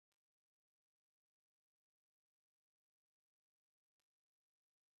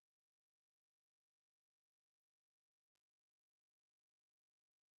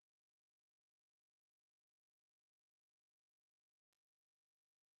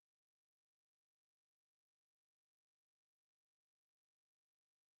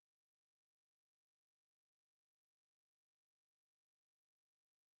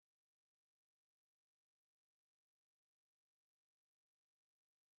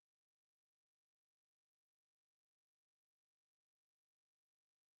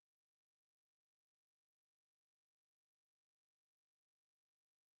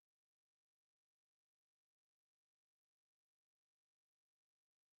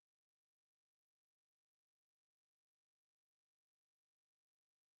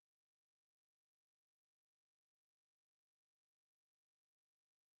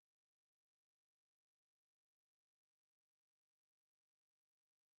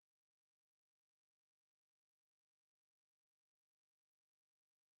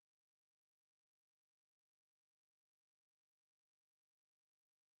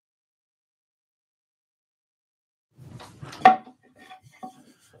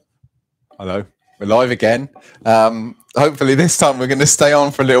Hello, we're live again. Hopefully this time we're going to stay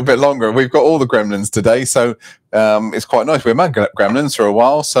on for a little bit longer. We've got all the gremlins today, so it's quite nice. We've had gremlins for a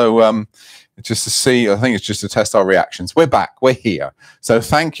while, so just to see, I think it's just to test our reactions. We're back, we're here. So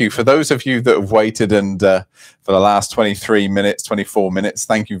thank you for those of you that have waited and for the last 23 minutes, 24 minutes,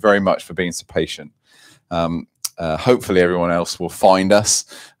 thank you very much for being so patient. Hopefully everyone else will find us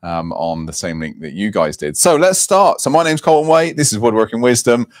on the same link that you guys did. So let's start. So my name's Colwin. This is Woodworking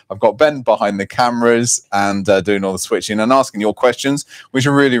Wisdom. I've got Ben behind the cameras and doing all the switching and asking your questions, which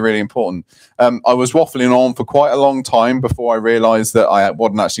are really, really important. I was waffling on for quite a long time before I realized that I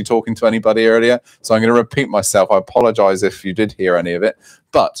wasn't actually talking to anybody earlier. So I'm going to repeat myself. I apologize if you did hear any of it.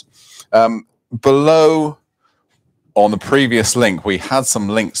 But below on the previous link, we had some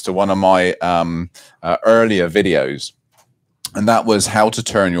links to one of my earlier videos, and that was how to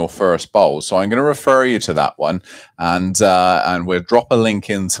turn your first bowl. So I'm going to refer you to that one, and we'll drop a link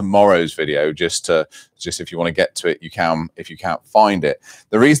in tomorrow's video just if you want to get to it, you can. If you can't find it,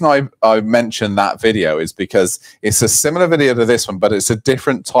 the reason I mentioned that video is because it's a similar video to this one, but it's a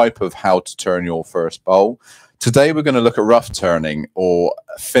different type of how to turn your first bowl. Today, we're going to look at rough turning or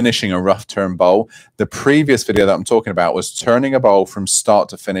finishing a rough turn bowl. The previous video that I'm talking about was turning a bowl from start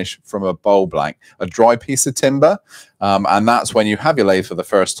to finish from a bowl blank, a dry piece of timber. And that's when you have your lathe for the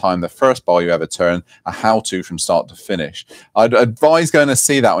first time, the first bowl you ever turn, a how-to from start to finish. I'd advise going to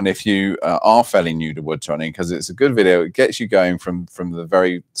see that one if you are fairly new to wood turning, because it's a good video. It gets you going from the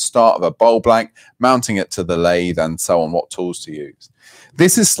very start of a bowl blank, mounting it to the lathe and so on, what tools to use.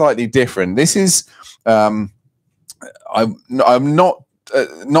 This is slightly different. This is... I'm not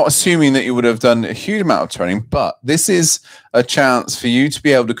assuming that you would have done a huge amount of turning, but this is a chance for you to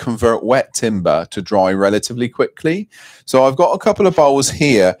be able to convert wet timber to dry relatively quickly. So I've got a couple of bowls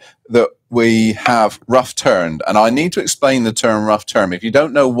here that we have rough turned, and I need to explain the term rough turn. If you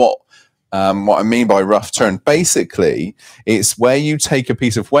don't know what I mean by rough turn, basically it's where you take a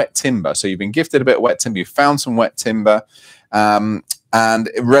piece of wet timber. So you've been gifted a bit of wet timber, you found some wet timber, and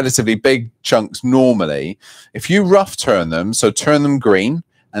relatively big chunks normally. If you rough turn them, so turn them green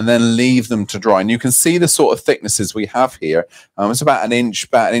and then leave them to dry, and you can see the sort of thicknesses we have here. It's about an inch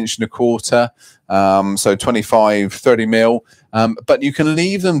and a quarter, so 25, 30 mil, but you can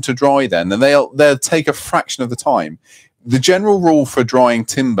leave them to dry then, and they'll take a fraction of the time. The general rule for drying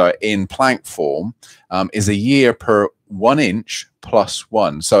timber in plank form is a year per 1 inch plus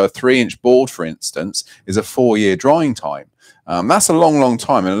 1. So a 3-inch board, for instance, is a 4-year drying time. That's a long, long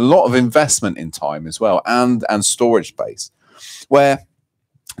time, and a lot of investment in time as well, and storage space. Where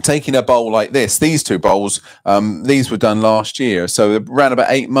taking a bowl like this, these two bowls, these were done last year, so they're around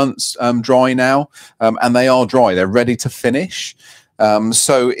about 8 months dry now, and they are dry. They're ready to finish.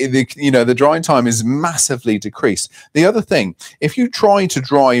 So the drying time is massively decreased. The other thing, if you try to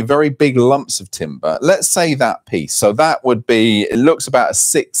dry very big lumps of timber, let's say that piece, so that would be, it looks about a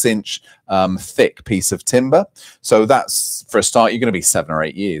 6-inch thick piece of timber. So that's, for a start, you're going to be 7 or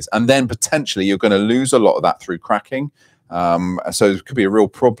 8 years, and then potentially you're going to lose a lot of that through cracking. So it could be a real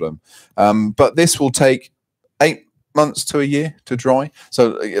problem. But this will take 8 months to a year to dry.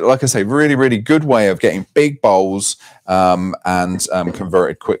 So like I say, really, really good way of getting big bowls and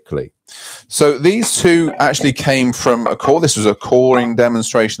converted quickly. So these two actually came from a core. This was a coring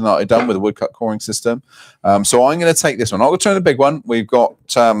demonstration that I done with a woodcut coring system. So I'm going to take this one. I'll turn the big one. We've got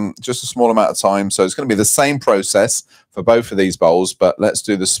just a small amount of time, so it's going to be the same process for both of these bowls, but let's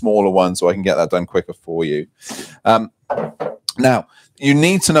do the smaller one so I can get that done quicker for you. Now, you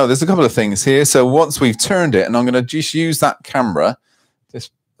need to know there's a couple of things here. So once we've turned it, and I'm going to just use that camera,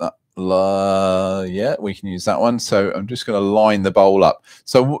 yeah, we can use that one. So I'm just going to line the bowl up.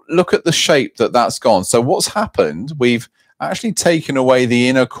 So look at the shape that's gone. So what's happened, we've actually taken away the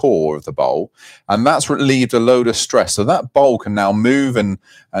inner core of the bowl, and that's relieved a load of stress. So that bowl can now move and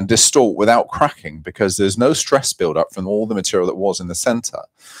distort without cracking, because there's no stress buildup from all the material that was in the center.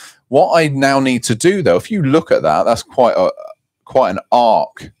 What I now need to do, though, if you look at that, that's quite an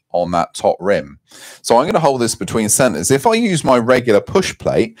arc on that top rim. So I'm going to hold this between centers. If I use my regular push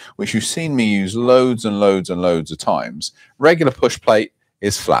plate, which you've seen me use loads and loads and loads of times, regular push plate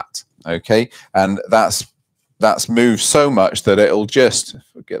is flat, okay? And that's moved so much that it'll just,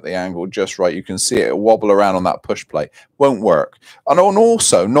 get the angle just right, you can see it wobble around on that push plate. Won't work. And I'm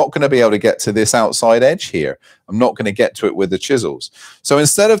also not going to be able to get to this outside edge here. I'm not going to get to it with the chisels. So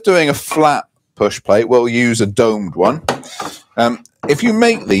instead of doing a flat push plate, we'll use a domed one. If you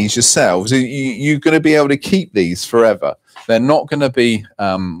make these yourselves, you're going to be able to keep these forever. They're not going to be,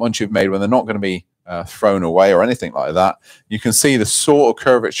 once you've made one, they're not going to be thrown away or anything like that. You can see the sort of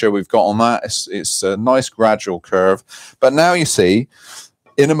curvature we've got on that. It's a nice gradual curve. But now you see,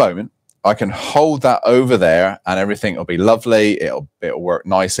 in a moment, I can hold that over there and everything will be lovely. It'll work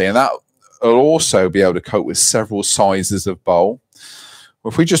nicely. And that will also be able to cope with several sizes of bowl.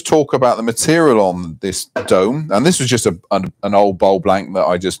 If we just talk about the material on this dome, and this was just an old bowl blank that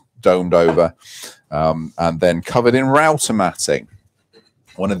I just domed over and then covered in router matting.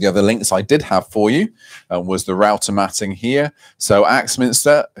 One of the other links I did have for you was the router matting here. So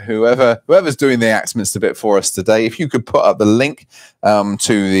Axminster, whoever's doing the Axminster bit for us today, if you could put up the link to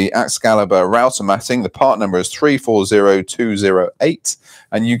the Excalibur router matting, the part number is 340208,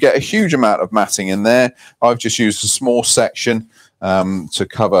 and you get a huge amount of matting in there. I've just used a small section to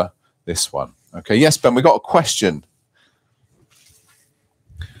cover this one. Okay, yes, Ben, we got a question.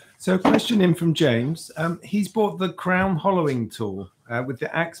 So a question in from James. He's bought the crown hollowing tool with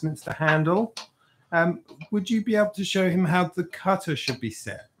the Axminster handle. Would you be able to show him how the cutter should be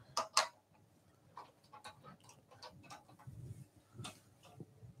set?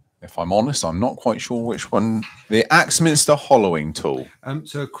 If I'm honest, I'm not quite sure which one. The Axminster hollowing tool.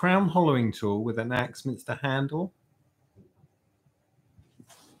 So a crown hollowing tool with an Axminster handle.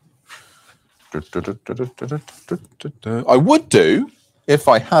 I would do if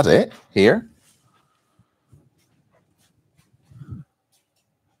I had it here.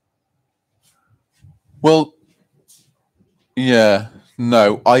 Well, yeah,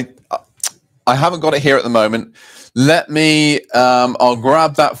 no, I haven't got it here at the moment. Let me, I'll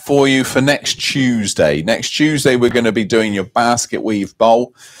grab that for you for next Tuesday. Next Tuesday, we're going to be doing your basket weave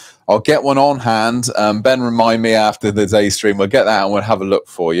bowl. I'll get one on hand. Ben, remind me after the day stream. We'll get that and we'll have a look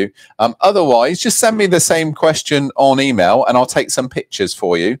for you. Otherwise, just send me the same question on email and I'll take some pictures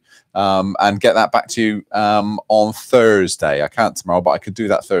for you and get that back to you on Thursday. I can't tomorrow, but I could do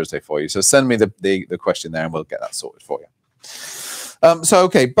that Thursday for you. So send me the question there and we'll get that sorted for you. So,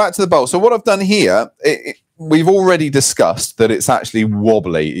 okay, back to the bowl. So what I've done here, we've already discussed that it's actually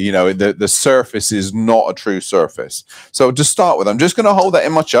wobbly. You know, the surface is not a true surface. So to start with, I'm just going to hold that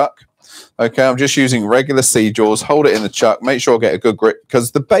in my chuck. Okay, I'm just using regular C jaws. Hold it in the chuck. Make sure I get a good grip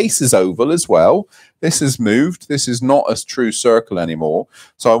because the base is oval as well. This is moved. This is not a true circle anymore.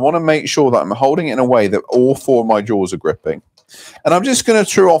 So I want to make sure that I'm holding it in a way that all four of my jaws are gripping. And I'm just going to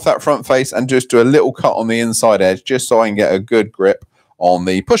true off that front face and just do a little cut on the inside edge just so I can get a good grip on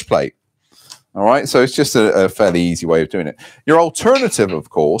the push plate. All right, so it's just a fairly easy way of doing it. Your alternative, of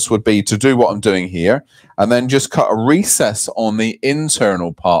course, would be to do what I'm doing here and then just cut a recess on the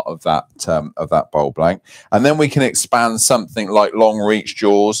internal part of that bowl blank. And then we can expand something like long reach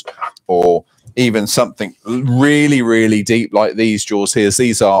jaws or even something really, really deep like these jaws here.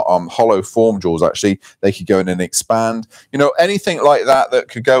 These are hollow form jaws, actually. They could go in and expand. You know, anything like that that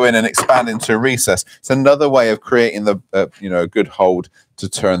could go in and expand into a recess. It's another way of creating the, you know, a good hold to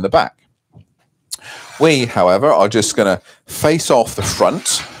turn the back. We, however, are just going to face off the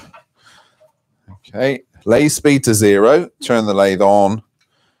front. Okay, lathe speed to 0. Turn the lathe on.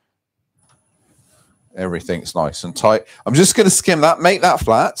 Everything's nice and tight. I'm just going to skim that, make that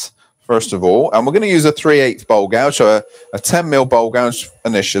flat, first of all. And we're going to use a 3/8 bowl gouge, so a 10mm bowl gouge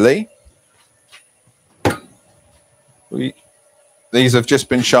initially. These have just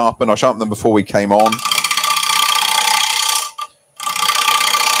been sharpened. I sharpened them before we came on.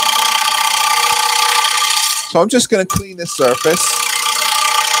 So I'm just going to clean this surface.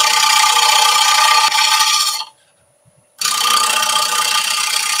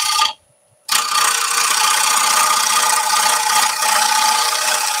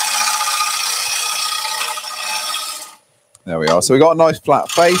 There we are. So we got a nice flat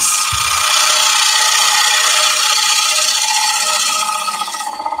face.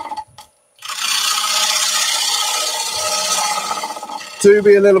 Do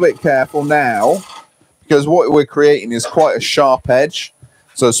be a little bit careful now, because what we're creating is quite a sharp edge.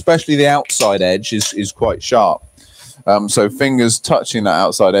 So especially the outside edge is quite sharp. So fingers touching that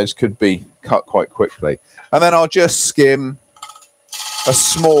outside edge could be cut quite quickly. And then I'll just skim a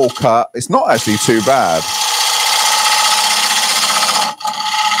small cut. It's not actually too bad.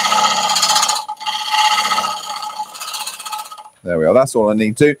 There we are. That's all I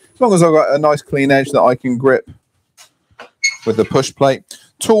need to. As long as I've got a nice clean edge that I can grip with the push plate.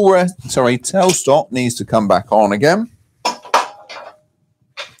 Tailstock needs to come back on again.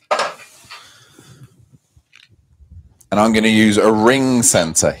 And I'm going to use a ring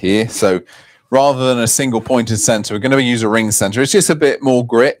center here. So rather than a single pointed center, we're going to use a ring center. It's just a bit more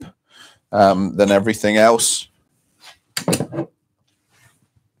grip than everything else.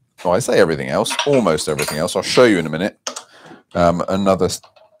 Oh, I say everything else, almost everything else. I'll show you in a minute.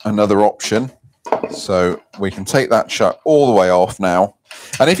 Another option. So we can take that chuck all the way off now.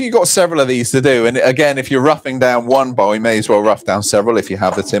 And if you've got several of these to do, and again, if you're roughing down one bowl, you may as well rough down several if you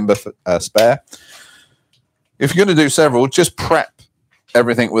have the timber spare. If you're going to do several, just prep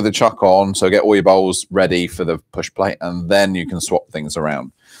everything with a chuck on. So get all your bowls ready for the push plate, and then you can swap things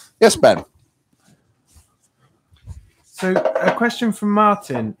around. Yes, Ben. So a question from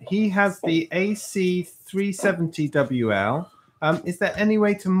Martin. He has the AC370WL. Is there any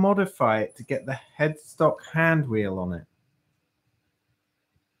way to modify it to get the headstock hand wheel on it?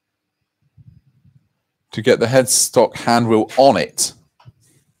 To get the headstock hand wheel on it.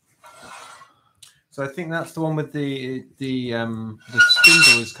 So I think that's the one with the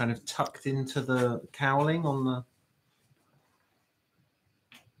spindle is kind of tucked into the cowling on the.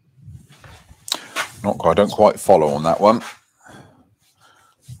 I don't quite follow on that one.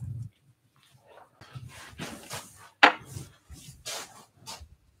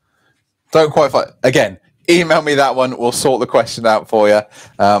 Don't quite follow. Again, email me that one. We'll sort the question out for you.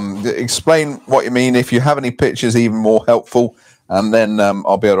 Explain what you mean. If you have any pictures, even more helpful. And then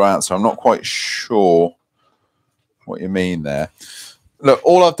I'll be able to answer. I'm not quite sure what you mean there. Look,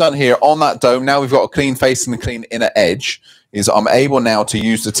 all I've done here on that dome, now we've got a clean face and a clean inner edge, is I'm able now to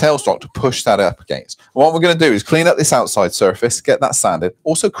use the tailstock to push that up against. What we're going to do is clean up this outside surface, get that sanded,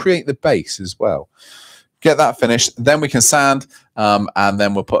 also create the base as well. Get that finished, then we can sand, and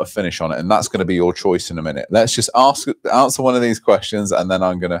then we'll put a finish on it. And that's going to be your choice in a minute. Let's just answer one of these questions, and then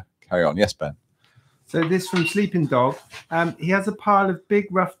I'm going to carry on. Yes, Ben? So this from Sleeping Dog. He has a pile of big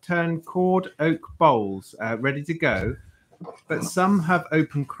rough turn cord oak bowls ready to go, but some have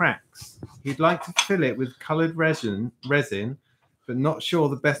open cracks. He'd like to fill it with coloured resin, but not sure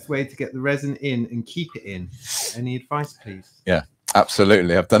the best way to get the resin in and keep it in. Any advice, please? Yeah,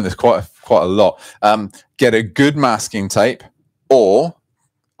 absolutely. I've done this quite a lot. Get a good masking tape or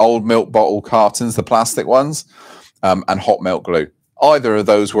old milk bottle cartons, the plastic ones, and hot melt glue. Either of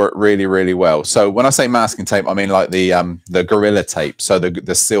those work really, really well. So when I say masking tape, I mean like the Gorilla tape, so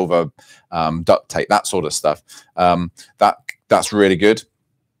the silver duct tape, that sort of stuff. That's really good.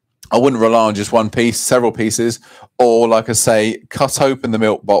 I wouldn't rely on just one piece, several pieces, or like I say, cut open the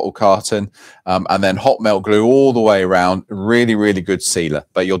milk bottle carton and then hot melt glue all the way around. Really, really good sealer.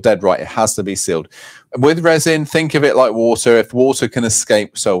 But you're dead right, it has to be sealed. With resin, think of it like water. If water can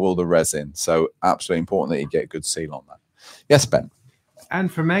escape, so will the resin. So absolutely important that you get a good seal on that. Yes, Ben? And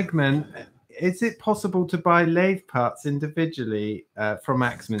from Eggman, is it possible to buy lathe parts individually from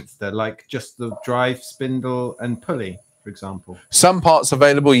Axminster, like just the drive, spindle, and pulley, for example? Some parts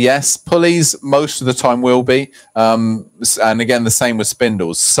available, yes. Pulleys, most of the time will be. And again, the same with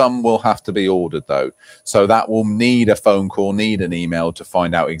spindles. Some will have to be ordered, though. So that will need a phone call, need an email to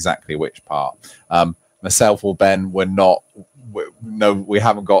find out exactly which part. Myself or Ben, we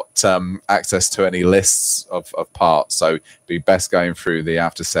haven't got access to any lists of parts, so it'd be best going through the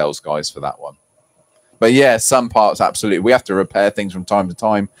after sales guys for that one. But yeah, some parts, absolutely. We have to repair things from time to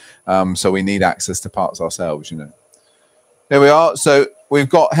time, so we need access to parts ourselves, you know. There we are. So we've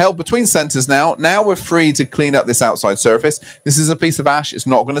got held between centers now. Now we're free to clean up this outside surface. This is a piece of ash. It's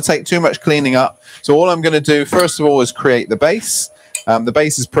not going to take too much cleaning up. So all I'm going to do, first of all, is create the base. The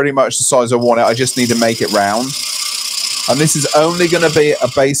base is pretty much the size I want it. I just need to make it round. And this is only going to be a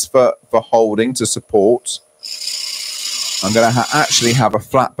base for holding, to support. I'm going to actually have a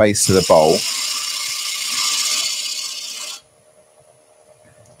flat base to the bowl.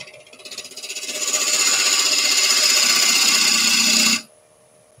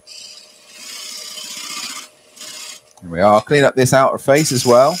 Here we are. Clean up this outer face as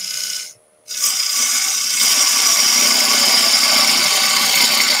well.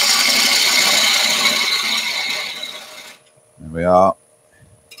 We are,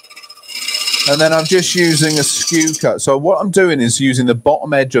 and then I'm just using a skew cut. So what I'm doing is using the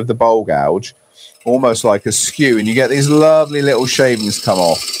bottom edge of the bowl gouge almost like a skew, and you get these lovely little shavings come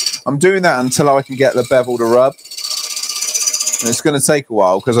off. I'm doing that until I can get the bevel to rub, and it's going to take a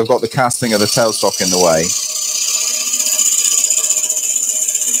while because I've got the casting of the tailstock in the way.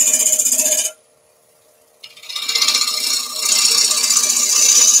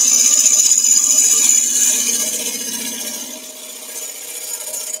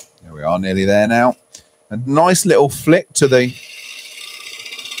 We are nearly there now. A nice little flick to the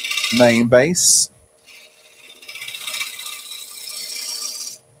main base.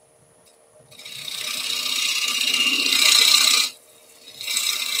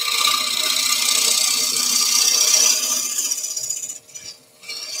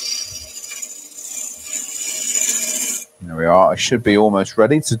 There we are. I should be almost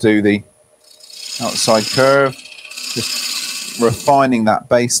ready to do the outside curve. Just refining that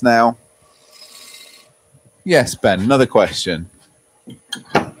base now. Yes, Ben, another question.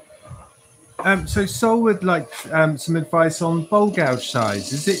 So Sol would like some advice on bowl gouge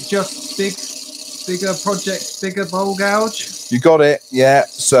size. Is it just bigger project, bigger bowl gouge? You got it, yeah.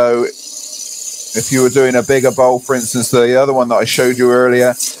 So if you were doing a bigger bowl, for instance, the other one that I showed you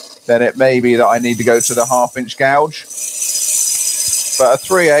earlier, then it may be that I need to go to the 1/2 inch gouge. But a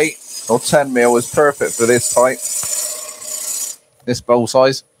 3/8 or 10 mil is perfect for this type, this bowl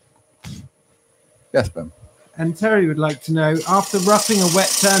size. Yes, Ben. And Terry would like to know, after roughing a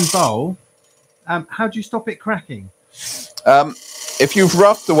wet turn bowl, how do you stop it cracking? If you've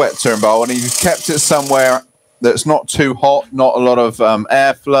roughed the wet turn bowl and you've kept it somewhere that's not too hot, not a lot of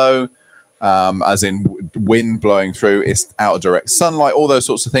airflow, as in wind blowing through, it's out of direct sunlight, all those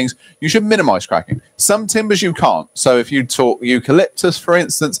sorts of things, you should minimize cracking. Some timbers you can't. So if you talk eucalyptus, for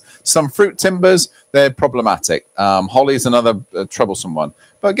instance, some fruit timbers, they're problematic. Holly is another troublesome one.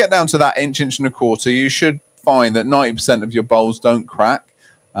 But get down to that inch, 1.25 inches, you should find that 90% of your bowls don't crack.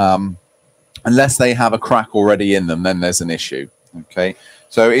 Unless they have a crack already in them, then there's an issue. Okay,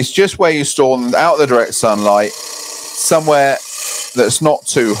 so it's just where you store them, out of the direct sunlight, somewhere that's not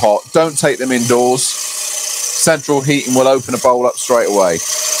too hot. Don't take them indoors. Central heating will open a bowl up straight away.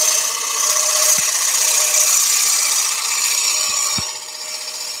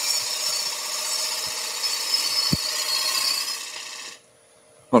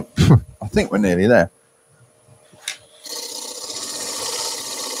 I think we're nearly there.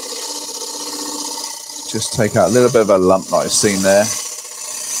 Just take out a little bit of a lump that I've seen there.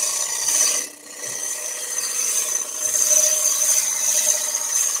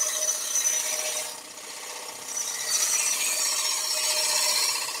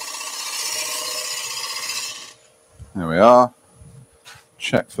 There we are.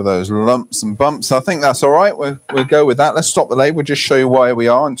 Check for those lumps and bumps. I think that's all right. We'll go with that. Let's stop the lathe. We'll just show you where we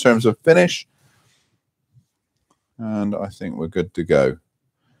are in terms of finish. And I think we're good to go.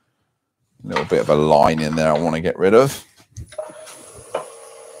 A little bit of a line in there I want to get rid of.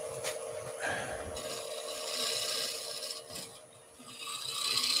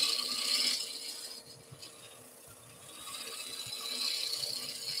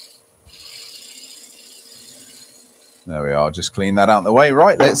 There we are. Just clean that out of the way.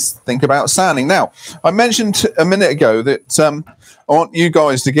 Right, let's think about sanding. Now, I mentioned a minute ago that I want you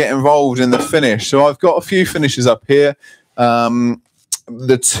guys to get involved in the finish. So I've got a few finishes up here.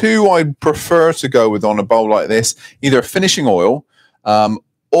 The two I'd prefer to go with on a bowl like this, either a finishing oil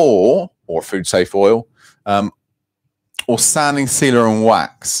or food safe oil, or sanding sealer and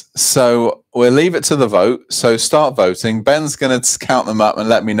wax. So we'll leave it to the vote. So start voting. Ben's going to count them up and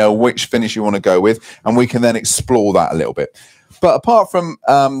let me know which finish you want to go with, and we can then explore that a little bit. But apart from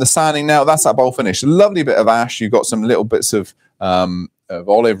the sanding now, that's that bowl finish. A lovely bit of ash. You've got some little bits of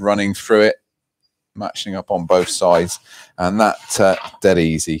olive running through it, matching up on both sides, and that's dead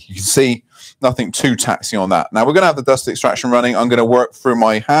easy. You can see nothing too taxing on that. Now we're going to have the dust extraction running. I'm going to work through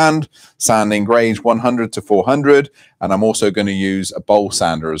my hand sanding grades 100 to 400, and I'm also going to use a bowl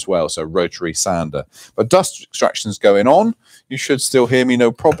sander as well, so rotary sander. But dust extraction's going on. You should still hear me,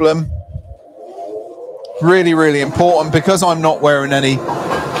 no problem. Really, really important, because I'm not wearing any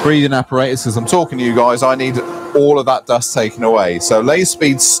breathing apparatus as I'm talking to you guys. I need all of that dust taken away. So lathe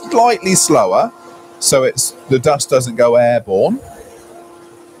speed slightly slower, so the dust doesn't go airborne.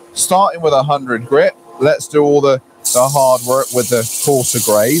 Starting with 100 grit, let's do all the hard work with the coarser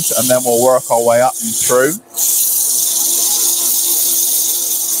grades, and then we'll work our way up and through.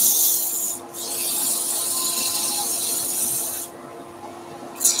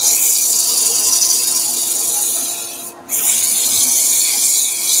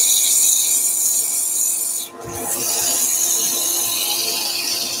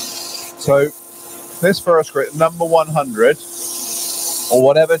 So this first grit, number 100, or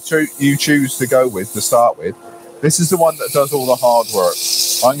whatever you choose to go with to start with, this is the one that does all the hard work.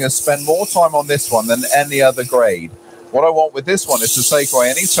 I'm going to spend more time on this one than any other grade. What I want with this one is to take away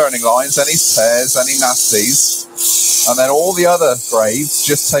any turning lines, any tears, any nasties, and then all the other grades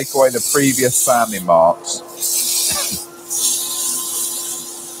just take away the previous sanding marks.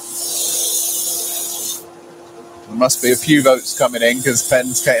 There must be a few votes coming in because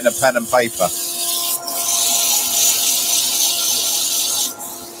Ben's getting a pen and paper.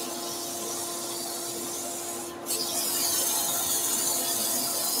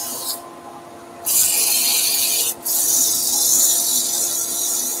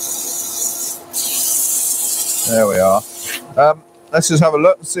 There we are. Let's just have a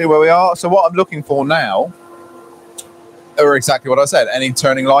look and see where we are. So what I'm looking for now are exactly what I said. Any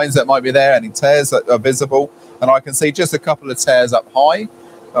turning lines that might be there, any tears that are visible. And I can see just a couple of tears up high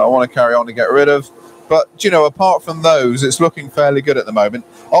that I want to carry on to get rid of. But, you know, apart from those, it's looking fairly good at the moment.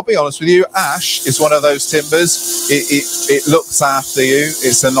 I'll be honest with you, ash is one of those timbers. It looks after you.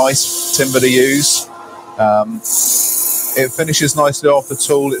 It's a nice timber to use. It finishes nicely off the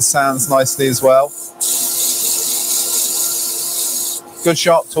tool. It sands nicely as well. Good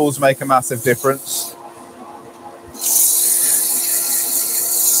sharp tools make a massive difference.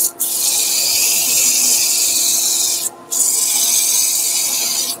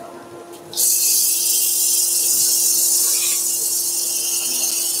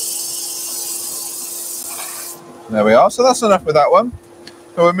 There we are. So that's enough with that one.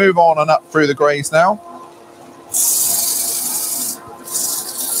 So we'll move on and up through the greys now.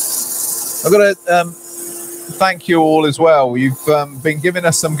 I've got to thank you all as well. You've been giving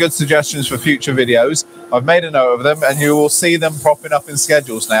us some good suggestions for future videos. I've made a note of them, and you will see them popping up in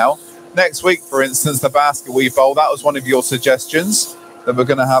schedules now. Next week, for instance, the basket weave bowl, that was one of your suggestions that we're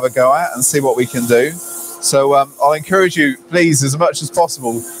going to have a go at and see what we can do. So I'll encourage you, please, as much as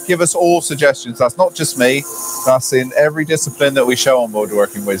possible, give us all suggestions. That's not just me. That's in every discipline that we show on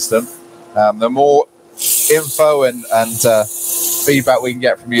Woodworking Wisdom. The more info and feedback we can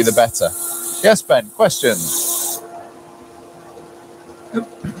get from you, the better. Yes, Ben, questions?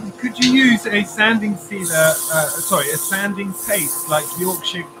 Could you use a sanding sealer, a sanding paste like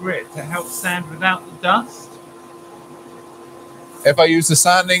Yorkshire grit to help sand without the dust? If I use the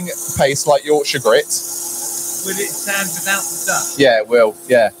sanding paste like Yorkshire grit, will it sand without the dust? Yeah, it will.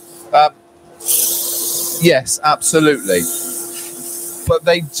 Yeah. Yes, absolutely. But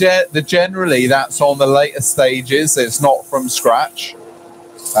generally that's on the later stages. It's not from scratch.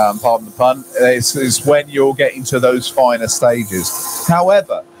 Pardon the pun. It's when you're getting to those finer stages.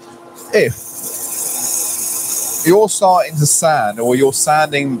 However, if you're starting to sand, or you're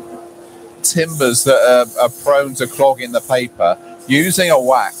sanding timbers that are prone to clogging the paper, using a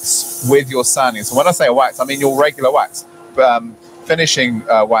wax with your sanding. So when I say a wax, I mean your regular wax. Finishing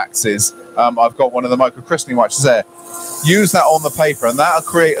waxes. I've got one of the microcrystalline waxes there. Use that on the paper, and that'll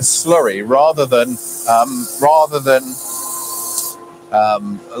create a slurry rather than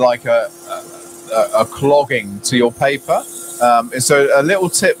like a clogging to your paper. So a little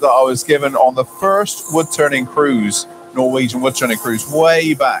tip that I was given on the first wood turning cruise, Norwegian wood turning cruise,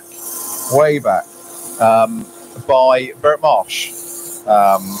 way back, by Bert Marsh.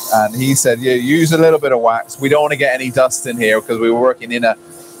 And he said, yeah, use a little bit of wax. We don't want to get any dust in here, because we were working in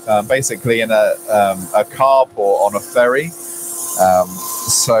basically in a carport on a ferry.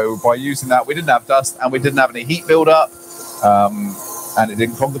 So by using that, we didn't have dust and we didn't have any heat build up, and it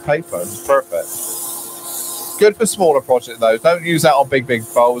didn't clog the paper. It was perfect. Good for smaller projects though. Don't use that on big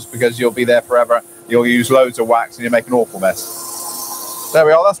bowls, because you'll be there forever. You'll use loads of wax and you'll make an awful mess. There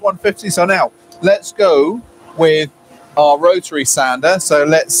we are. That's 150. So now let's go with our rotary sander. So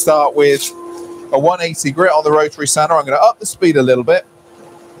let's start with a 180 grit on the rotary sander. I'm going to up the speed a little bit.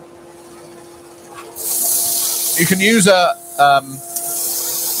 You can use a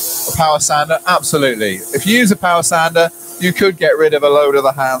power sander, absolutely. If you use a power sander, you could get rid of a load of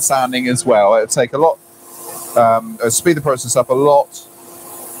the hand sanding as well. It would take a lot, speed the process up a lot.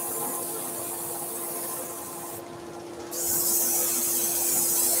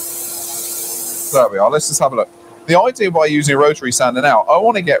 There we are. Let's just have a look. The idea by using a rotary sander now, I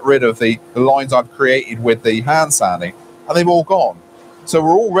want to get rid of the lines I've created with the hand sanding, and they've all gone. So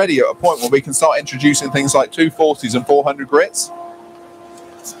we're already at a point where we can start introducing things like 240s and 400 grits.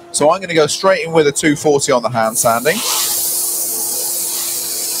 So I'm going to go straight in with a 240 on the hand sanding.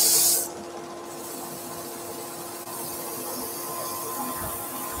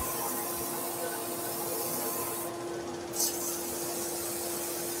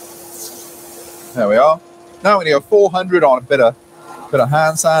 There we are. Now we're going to go 400 on a bit of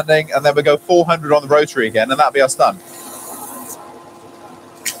hand sanding, and then we go 400 on the rotary again, and that'll be us done.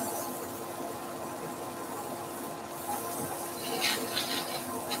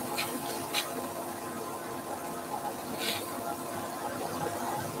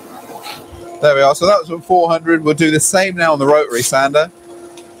 There we are. So that was at 400. We'll do the same now on the rotary sander.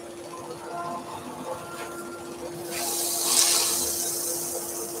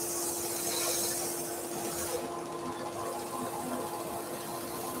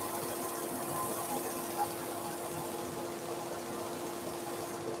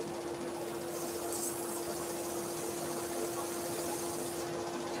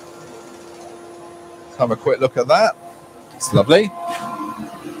 Have a quick look at that. It's lovely.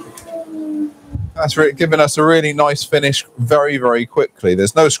 That's really given us a really nice finish very, very quickly.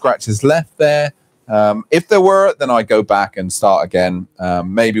 There's no scratches left there. If there were, then I'd go back and start again,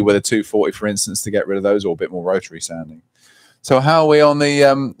 maybe with a 240, for instance, to get rid of those, or a bit more rotary sanding. So how are we on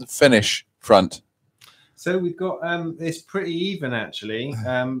the finish front? So we've got it's pretty even actually,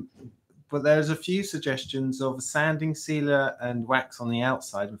 but there's a few suggestions of a sanding sealer and wax on the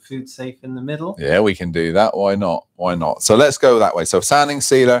outside and food safe in the middle. Yeah, we can do that. Why not? Why not? So let's go that way. So sanding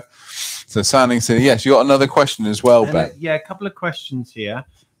sealer. So sanding sealer. Yes, you got another question as well, Ben. Yeah, a couple of questions here.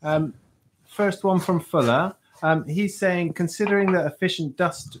 First one from Fuller. He's saying, considering that efficient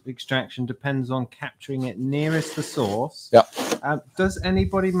dust extraction depends on capturing it nearest the source, does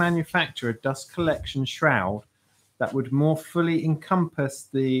anybody manufacture a dust collection shroud that would more fully encompass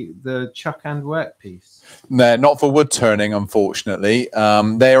the chuck and workpiece? No, not for wood turning, unfortunately.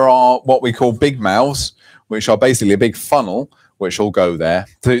 There are what we call big mouths, which are basically a big funnel, which will go there.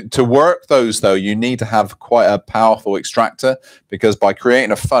 To work those, though, you need to have quite a powerful extractor, because by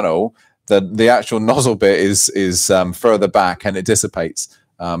creating a funnel, the actual nozzle bit is further back and it dissipates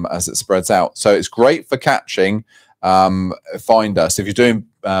as it spreads out. So it's great for catching fine dust. If you're doing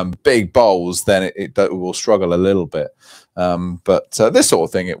big bowls, then it will struggle a little bit. But this sort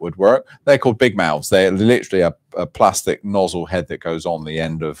of thing, it would work. They're called big mouths. They're literally a plastic nozzle head that goes on the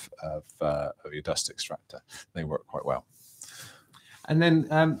end of your dust extractor. They work quite well. And then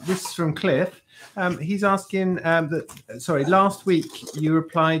this is from Cliff. He's asking last week you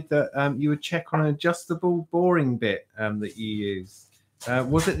replied that you would check on an adjustable boring bit that you use.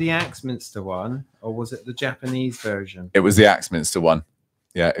 Was it the Axminster one or was it the Japanese version? It was the Axminster one.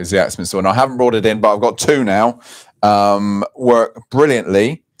 Yeah, it was the Axminster one. I haven't brought it in, but I've got two now. Work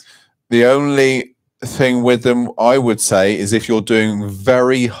brilliantly. The only thing with them, I would say, is if you're doing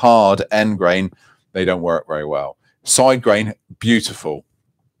very hard end grain, they don't work very well. Side grain, beautiful.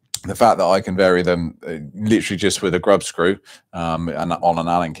 The fact that I can vary them literally just with a grub screw and on an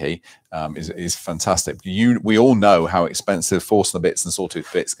Allen key is fantastic. We all know how expensive Forstner bits and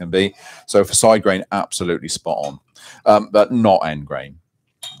sawtooth bits can be. So for side grain, absolutely spot on, but not end grain.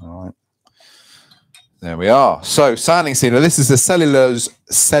 All right. There we are. So sanding sealer. This is a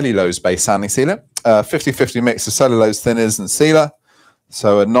cellulose-based sanding sealer. 50-50 mix of cellulose thinners and sealer.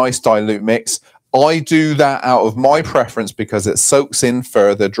 So a nice dilute mix. I do that out of my preference because it soaks in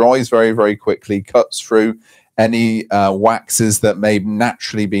further, dries very, very quickly, cuts through any waxes that may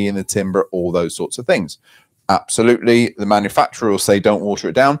naturally be in the timber, all those sorts of things. Absolutely. The manufacturer will say don't water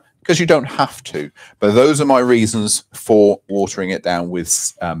it down because you don't have to. But those are my reasons for watering it down with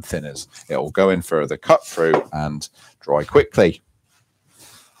thinners. It will go in further, cut through, and dry quickly.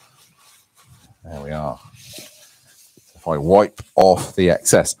 There we are. If I wipe off the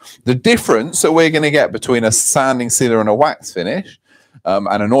excess, the difference that we're going to get between a sanding sealer and a wax finish and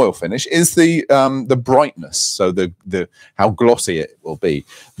an oil finish is the brightness. So the how glossy it will be.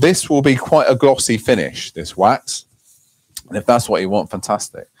 This will be quite a glossy finish, this wax, and if that's what you want,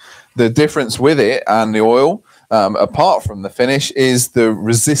 fantastic. The difference with it and the oil, apart from the finish, is the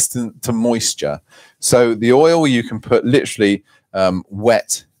resistant to moisture. So the oil you can put literally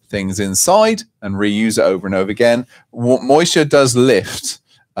wet things inside and reuse it over and over again. Moisture does lift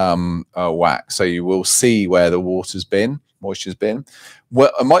wax, so you will see where the moisture's been.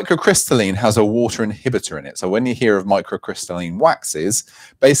 Well, a microcrystalline has a water inhibitor in it. So when you hear of microcrystalline waxes,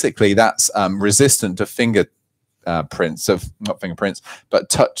 basically that's resistant to not fingerprints, but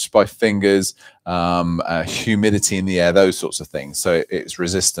touched by fingers, humidity in the air, those sorts of things. So it's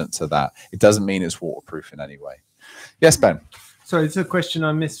resistant to that. It doesn't mean it's waterproof in any way. Yes, Ben? Sorry, it's a question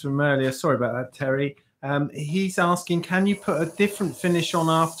I missed from earlier. Sorry about that, Terry. He's asking, can you put a different finish on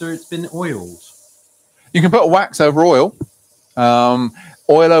after it's been oiled? You can put wax over oil.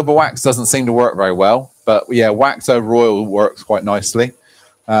 Oil over wax doesn't seem to work very well, but yeah, wax over oil works quite nicely.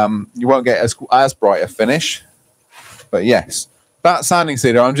 You won't get as bright a finish, but yes. That sanding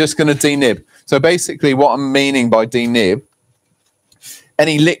sealer, I'm just going to denib. So basically what I'm meaning by denib,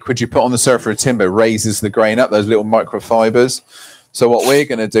 any liquid you put on the surface of timber raises the grain up, those little microfibers. So what we're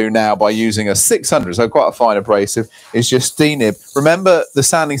going to do now by using a 600, so quite a fine abrasive, is just denib. Remember, the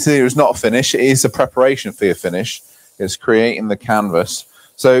sanding sealer is not a finish. It is a preparation for your finish. It's creating the canvas.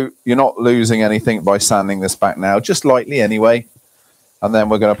 So you're not losing anything by sanding this back now, just lightly anyway. And then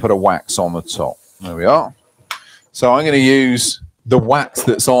we're going to put a wax on the top. There we are. So I'm going to use the wax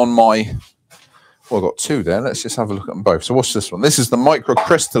that's on my... Well, I've got two there. Let's just have a look at them both. So what's this one? This is the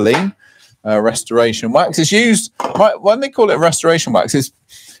microcrystalline restoration wax. It's used, when they call it restoration wax, it's,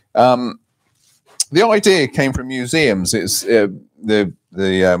 the idea came from museums. It's the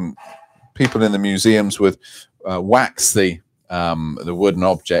people in the museums would wax the wooden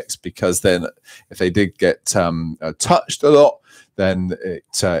objects, because then if they did get touched a lot, then it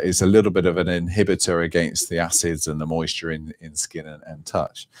is a little bit of an inhibitor against the acids and the moisture in skin and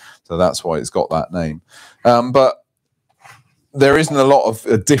touch. So that's why it's got that name. But there isn't a lot of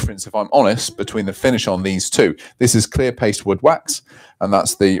a difference, if I'm honest, between the finish on these two. This is clear paste wood wax, and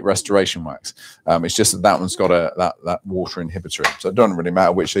that's the restoration wax. It's just that one's got that water inhibitor in, so it doesn't really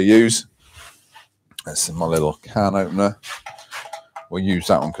matter which I use. That's in my little can opener. We'll use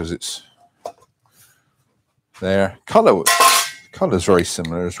that one because it's there. Colour's very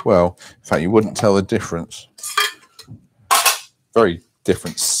similar as well. In fact, you wouldn't tell the difference. Very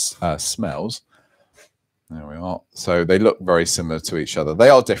different smells. There we are. So they look very similar to each other. They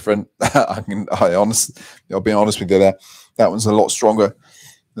are different. I'll be honest with you there. That one's a lot stronger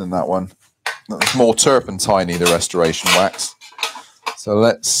than that one. That's more turpentine-y, the restoration wax. So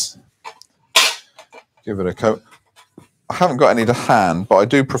let's give it a coat. I haven't got any to hand, but I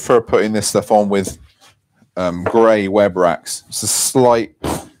do prefer putting this stuff on with grey web racks. It's a slight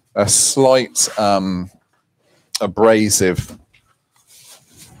abrasive.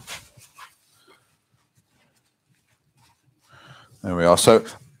 There we are. So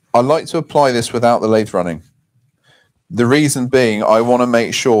I like to apply this without the lathe running. The reason being, I want to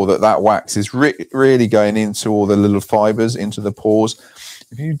make sure that that wax is really going into all the little fibers, into the pores.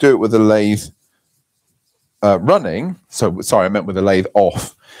 If you do it with the lathe running, sorry, I meant with the lathe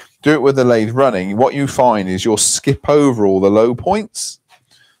off. Do it with the lathe running. What you find is you'll skip over all the low points.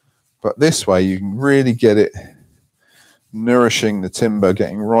 But this way, you can really get it nourishing the timber,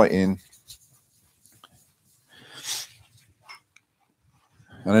 getting right in.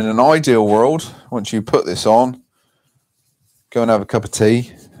 And in an ideal world, once you put this on, go and have a cup of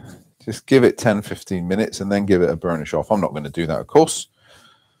tea. Just give it 10, 15 minutes and then give it a burnish off. I'm not going to do that, of course.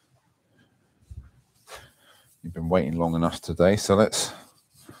 You've been waiting long enough today, so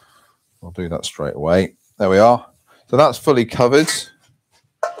we'll do that straight away. There we are. So that's fully covered.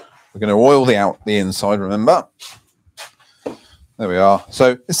 We're going to oil the inside, remember. There we are.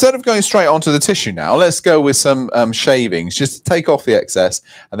 So instead of going straight onto the tissue now, let's go with some shavings, just to take off the excess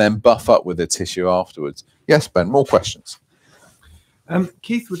and then buff up with the tissue afterwards. Yes, Ben, more questions.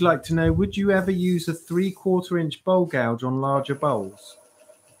 Keith would like to know, would you ever use a 3/4 inch bowl gouge on larger bowls?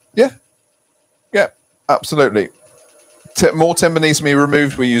 Yeah. Yeah, absolutely. More timber needs to be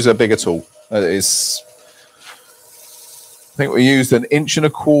removed. We use a bigger tool. I think we used an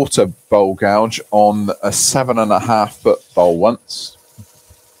 1.25 inch bowl gouge on a 7.5 foot bowl once.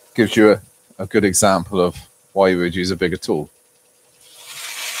 Gives you a good example of why you would use a bigger tool.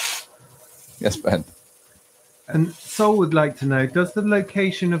 Yes, Ben. And Sol would like to know, does the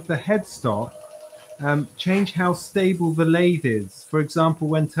location of the headstock change how stable the lathe is? For example,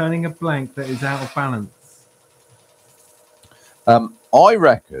 when turning a blank that is out of balance? I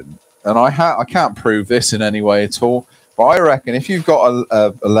reckon, and I can't prove this in any way at all, but I reckon if you've got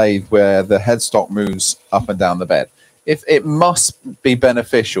a lathe where the headstock moves up and down the bed, if it must be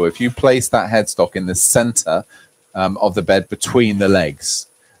beneficial if you place that headstock in the center of the bed between the legs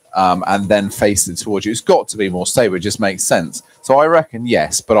and then face it towards you. It's got to be more stable. It just makes sense. So I reckon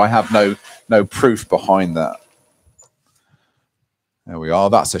yes, but I have no proof behind that. There we are.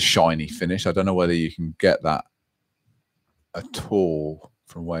 That's a shiny finish. I don't know whether you can get that at all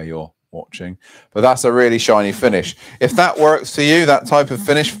from where you're watching, but that's a really shiny finish. If that works for you, that type of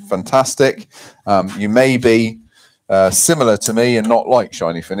finish, fantastic. You may be similar to me and not like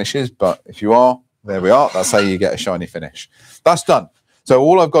shiny finishes, but if you are, there we are. That's how you get a shiny finish. That's done. So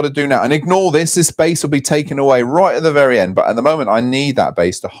all I've got to do now, and ignore this base will be taken away right at the very end, but at the moment I need that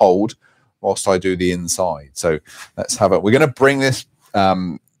base to hold whilst I do the inside. So let's have it. We're going to bring this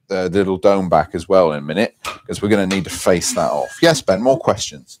the little dome back as well in a minute, because we're going to need to face that off. Yes, Ben, more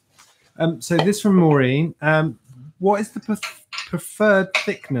questions. So this from Maureen. What is the preferred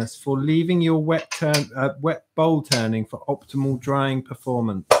thickness for leaving your wet bowl turning for optimal drying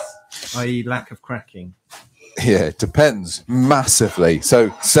performance, i.e. lack of cracking? Yeah, it depends massively.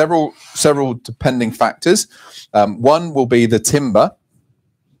 So several depending factors. One will be the timber.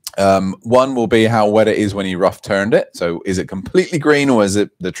 One will be how wet it is when you rough turned it. So is it completely green, or is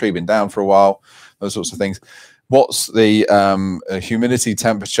it the tree been down for a while? Those sorts of things. What's the humidity,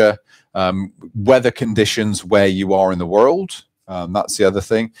 temperature, weather conditions where you are in the world? That's the other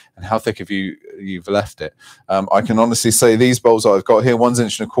thing. And how thick have you've left it? I can honestly say these bowls that I've got here, 1 1/4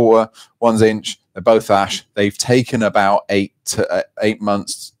 inch, 1 inch, they're both ash. They've taken about 8 to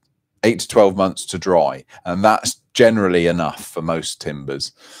 12 months to dry, and that's generally enough for most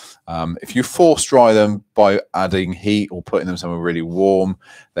timbers. If you force dry them by adding heat or putting them somewhere really warm,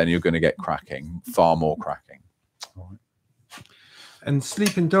 then you're going to get cracking, far more cracking. All right. And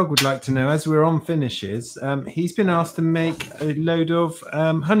Sleeping Dog would like to know, as we're on finishes, he's been asked to make a load of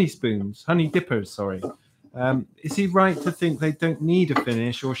honey dippers, sorry. Is he right to think they don't need a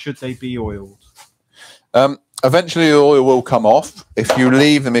finish, or should they be oiled? Eventually the oil will come off. If you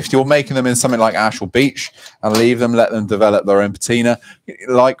leave them, if you're making them in something like ash or beech and leave them, let them develop their own patina,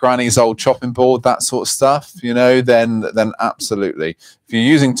 like Granny's old chopping board, that sort of stuff, you know, then absolutely. If you're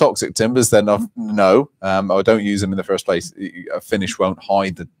using toxic timbers, then no, I don't use them in the first place. A finish won't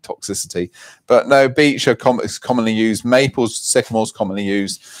hide the toxicity. But no, beech is commonly used. Maples, sycamores commonly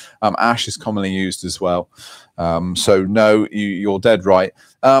used. Ash is commonly used as well. So no, you're dead right.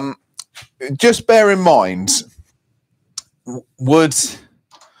 Just bear in mind, wood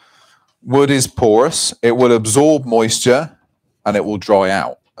is porous. It will absorb moisture and it will dry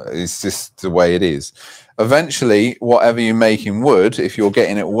out. It's just the way it is. Eventually, whatever you make in wood, if you're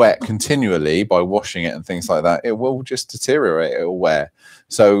getting it wet continually by washing it and things like that, it will just deteriorate. It will wear.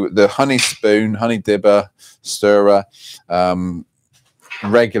 So the honey spoon, honey dibber, stirrer,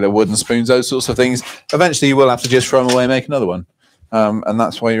 regular wooden spoons, those sorts of things, eventually you will have to just throw them away and make another one. And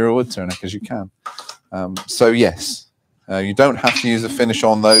that's why you're a wood turner, because you can. So yes, you don't have to use a finish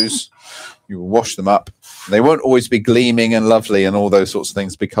on those. You will wash them up. They won't always be gleaming and lovely and all those sorts of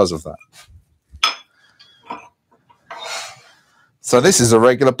things because of that. So this is a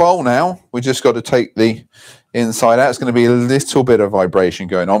regular bowl now. We just got to take the inside out. It's going to be a little bit of vibration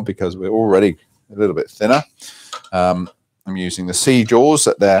going on because we're already a little bit thinner. I'm using the C jaws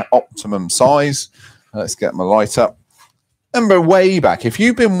at their optimum size. Let's get my light up. Remember way back, if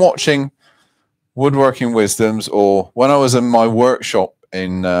you've been watching Woodworking Wisdoms, or when I was in my workshop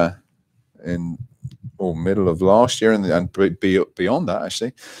in middle of last year and beyond that,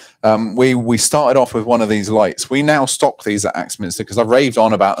 actually, we started off with one of these lights. We now stock these at Axminster because I've raved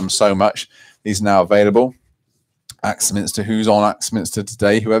on about them so much. These are now available. Axminster, who's on Axminster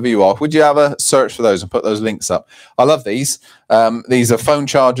today, whoever you are, would you have a search for those and put those links up? I love these. These are phone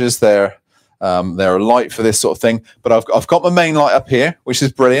chargers. They're a light for this sort of thing, but I've got my main light up here, which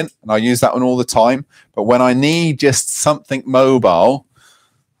is brilliant, and I use that one all the time. But when I need just something mobile,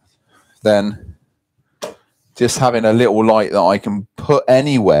 then just having a little light that I can put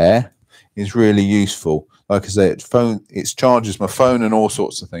anywhere is really useful. Like I say, it charges my phone and all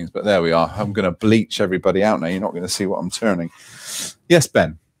sorts of things. But there we are. I'm going to bleach everybody out now. You're not going to see what I'm turning. Yes,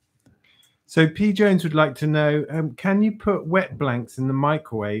 Ben. So P. Jones would like to know, can you put wet blanks in the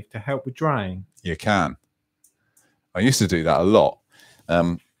microwave to help with drying? You can. I used to do that a lot.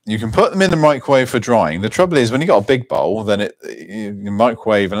 You can put them in the microwave for drying. The trouble is when you got a big bowl, then your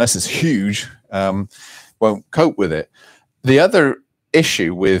microwave, unless it's huge, won't cope with it. The other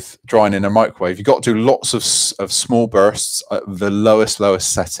issue with drying in a microwave, you've got to do lots of small bursts at the lowest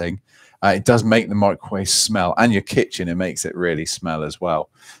setting. It does make the microwave smell, and your kitchen, it makes it really smell as well.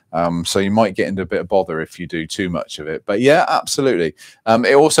 So you might get into a bit of bother if you do too much of it. But yeah, absolutely.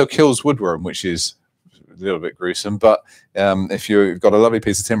 It also kills woodworm, which is a little bit gruesome. But if you've got a lovely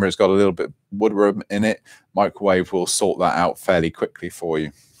piece of timber, it's got a little bit of woodworm in it, microwave will sort that out fairly quickly for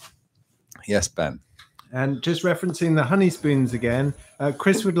you. Yes, Ben. And just referencing the honey spoons again,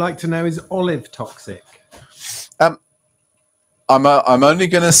 Chris would like to know, is olive toxic? I'm only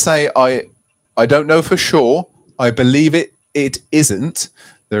going to say I don't know for sure. I believe it isn't.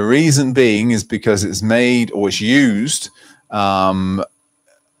 The reason being is because it's made or it's used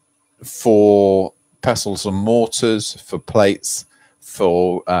for pestles and mortars, for plates,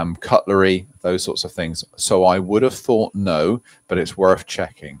 for cutlery, those sorts of things. So I would have thought no, but it's worth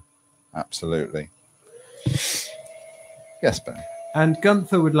checking. Absolutely. Yes, Ben. And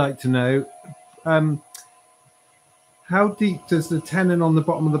Gunther would like to know, how deep does the tenon on the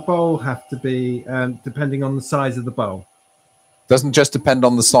bottom of the bowl have to be, depending on the size of the bowl? Doesn't just depend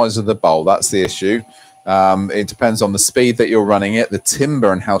on the size of the bowl. That's the issue. It depends on the speed that you're running it, the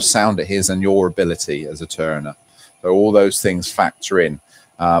timber and how sound it is, and your ability as a turner. So all those things factor in.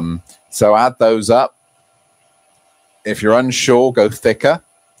 So add those up. If you're unsure, go thicker.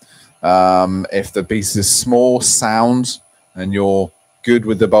 If the piece is small, sound, and you're good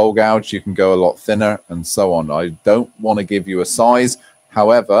with the bowl gouge, you can go a lot thinner and so on. I don't want to give you a size.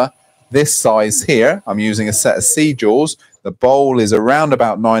 However, this size here, I'm using a set of C jaws. The bowl is around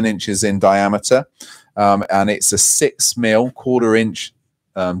about 9 inches in diameter, and it's a 6mm, quarter-inch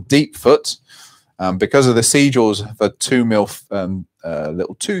deep foot. Because of the C jaws, the 2mm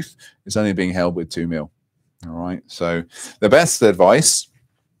little tooth is only being held with 2mm. All right. So the best advice,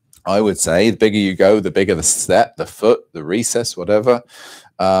 I would say, the bigger you go, the bigger the step, the foot, the recess, whatever,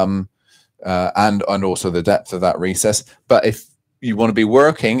 and also the depth of that recess. But if you want to be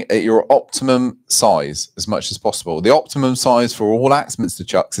working at your optimum size as much as possible, the optimum size for all Axminster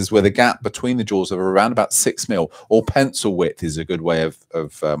chucks is where the gap between the jaws are around about 6mm, or pencil width is a good way of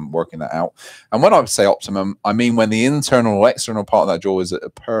working that out. And when I say optimum, I mean when the internal or external part of that jaw is at a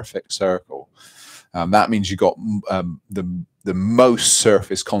perfect circle. That means you got the most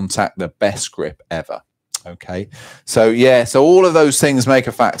surface contact, the best grip ever. Okay, so yeah, so all of those things make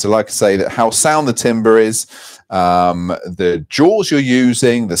a factor. Like I say, that how sound the timber is, the jaws you're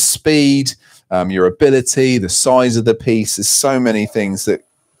using, the speed, your ability, the size of the piece. There's so many things that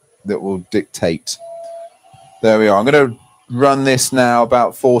will dictate. There we are. I'm going to run this now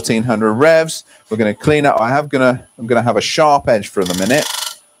about 1400 revs. We're going to clean up. I'm going to have a sharp edge for the minute.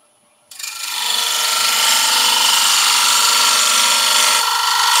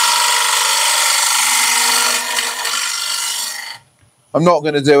 I'm not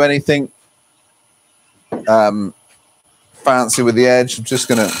going to do anything fancy with the edge. I'm just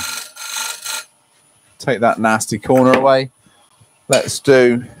going to take that nasty corner away. Let's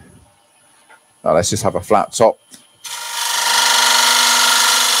just have a flat top.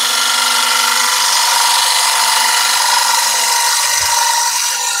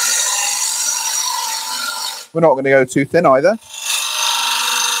 We're not going to go too thin either.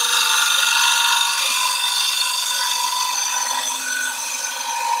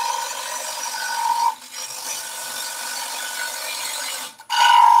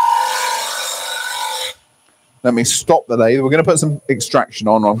 Let me stop the lathe. We're going to put some extraction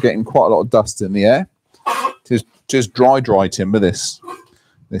on. I'm getting quite a lot of dust in the air. Just dry timber, this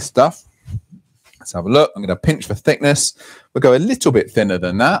stuff. Let's have a look. I'm going to pinch for thickness. We'll go a little bit thinner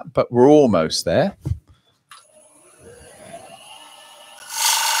than that, but we're almost there.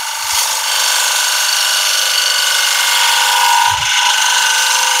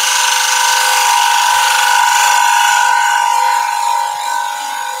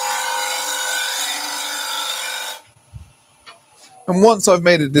 And once I've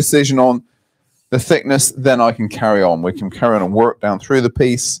made a decision on the thickness, then I can carry on. We can carry on and work down through the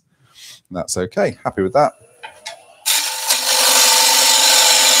piece. And that's okay. Happy with that.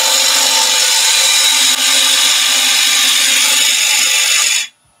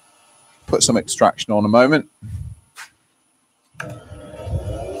 Put some extraction on a moment.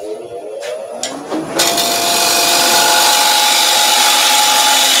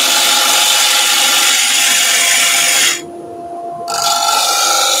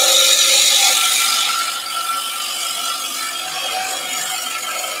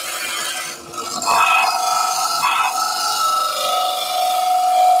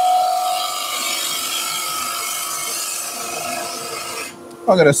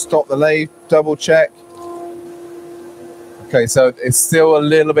 I'm going to stop the lathe, double check. Okay, so it's still a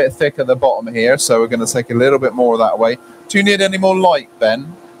little bit thick at the bottom here, so we're going to take a little bit more of that away. Do you need any more light,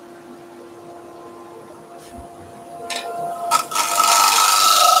 Ben?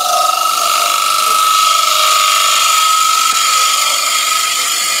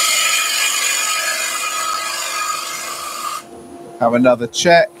 Have another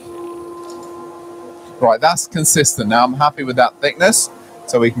check. Right, that's consistent now. I'm happy with that thickness.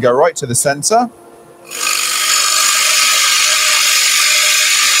 So we can go right to the center.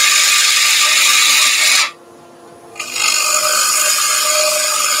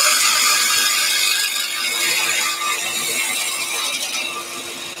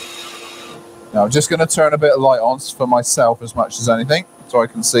 Now I'm just going to turn a bit of light on for myself as much as anything, so I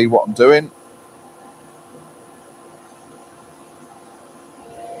can see what I'm doing.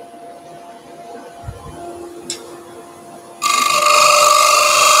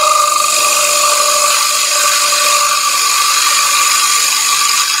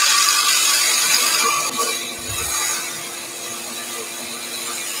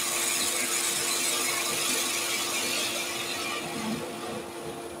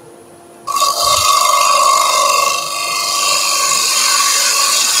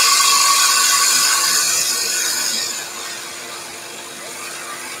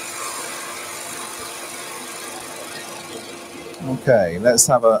 Okay, let's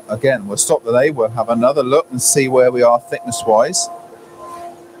have again, we'll stop the lathe, we'll have another look and see where we are thickness-wise.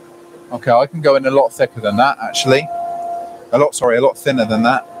 Okay, I can go in a lot thicker than that, actually. A lot thinner than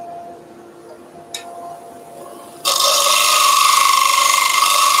that.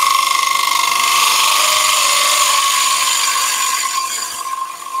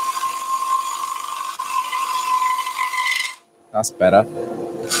 That's better.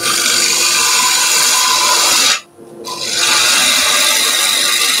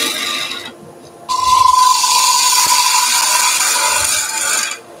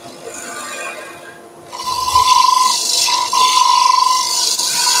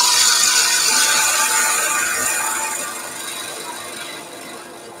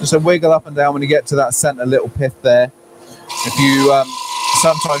 Just a wiggle up and down when you get to that center little pith there. If you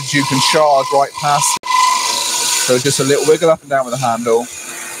sometimes you can charge right past it. So just a little wiggle up and down with the handle.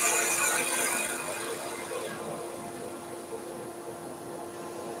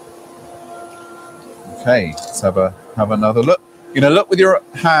 Okay, let's have another look. You know, look with your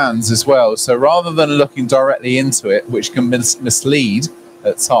hands as well. So rather than looking directly into it, which can mislead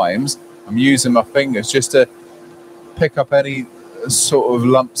at times, I'm using my fingers just to pick up any sort of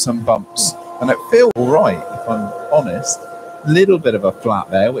lumps and bumps. And it feels all right, if I'm honest. A little bit of a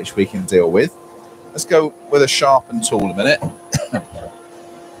flat there, which we can deal with. Let's go with a sharpened tool a minute.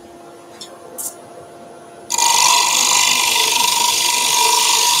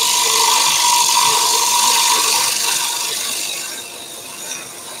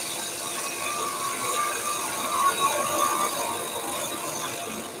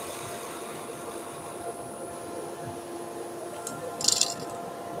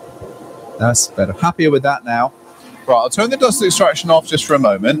 That's better. Happier with that now. Right, I'll turn the dust extraction off just for a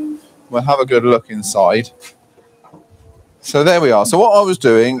moment. We'll have a good look inside. So there we are. So what I was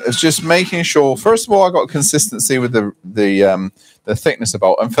doing is just making sure, first of all, I got consistency with the thickness of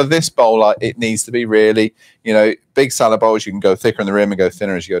bowl. And for this bowl, it needs to be really, you know, big salad bowls, you can go thicker in the rim and go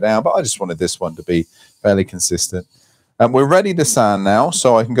thinner as you go down. But I just wanted this one to be fairly consistent. And we're ready to sand now,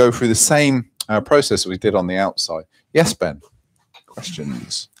 so I can go through the same process we did on the outside. Yes, Ben?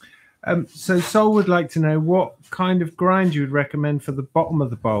 Questions? So Sol would like to know what kind of grind you would recommend for the bottom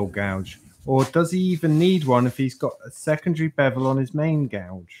of the bowl gouge, or does he even need one if he's got a secondary bevel on his main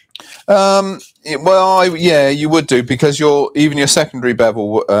gouge? Yeah, you would do, because even your secondary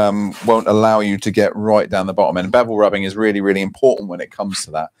bevel won't allow you to get right down the bottom, and bevel rubbing is really, really important when it comes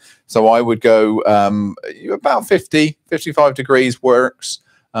to that. So I would go about 55 degrees works.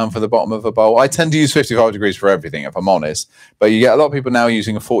 For the bottom of a bowl. I tend to use 55 degrees for everything, if I'm honest. But you get a lot of people now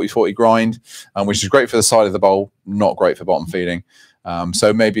using a 40-40 grind, which is great for the side of the bowl, not great for bottom feeding.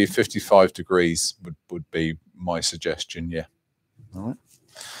 So maybe 55 degrees would be my suggestion, yeah. All right.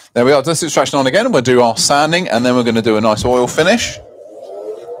 There we are, dust extraction on again, and we'll do our sanding, and then we're going to do a nice oil finish.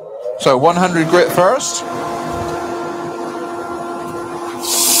 So 100 grit first.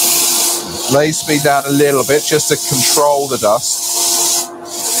 Lay speed down a little bit just to control the dust.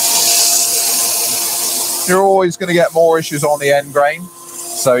 You're always going to get more issues on the end grain.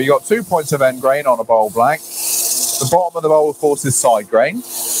 So you've got 2 points of end grain on a bowl blank. The bottom of the bowl, of course, is side grain.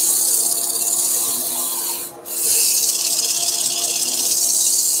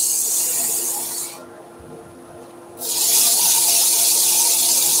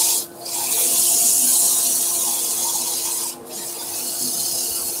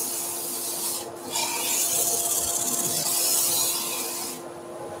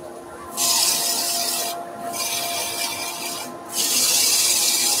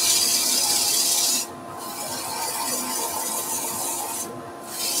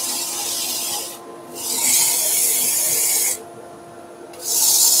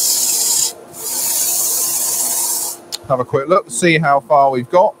 Have a quick look, see how far we've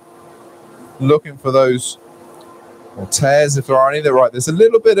got. Looking for those tears, if there are any. They're right. There's a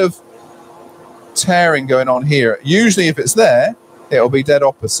little bit of tearing going on here. Usually if it's there, it'll be dead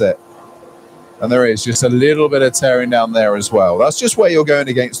opposite. And there is just a little bit of tearing down there as well. That's just where you're going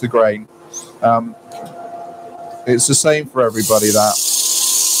against the grain. It's the same for everybody, that.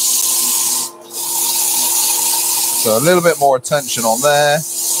 So a little bit more attention on there.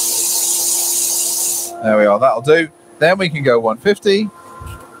 There we are, that'll do. Then we can go 150.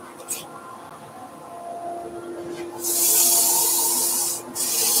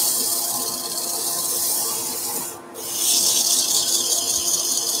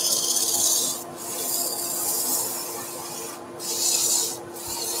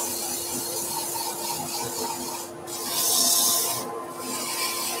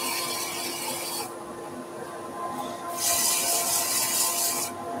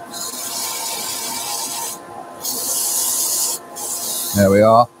 There we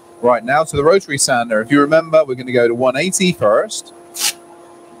are. Right, now to the rotary sander. If you remember, we're going to go to 180 first.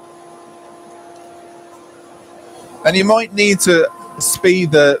 And you might need to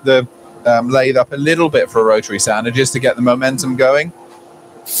speed the lathe up a little bit for a rotary sander just to get the momentum going.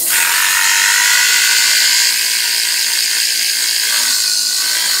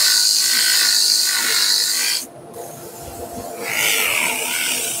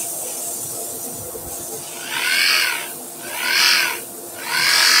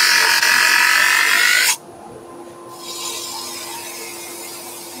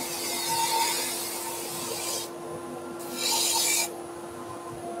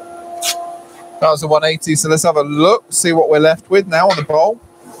 That was the 180, so let's have a look, see what we're left with now on the bowl.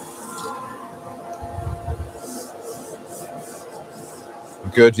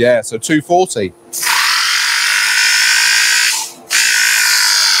 Good, yeah, so 240.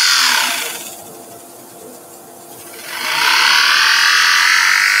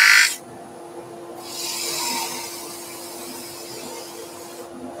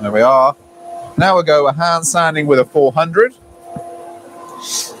 There we are. Now we'll go a hand sanding with a 400.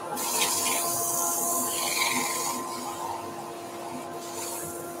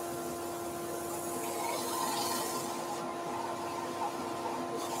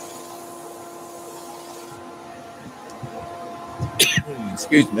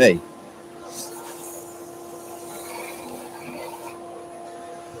 Excuse me.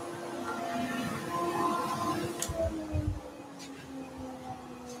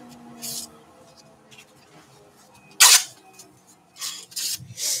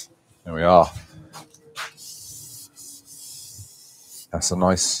 There we are. That's a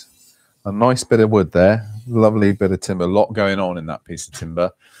nice bit of wood there. Lovely bit of timber. A lot going on in that piece of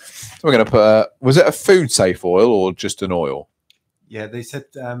timber. So we're going to put was it a food safe oil or just an oil? Yeah, they said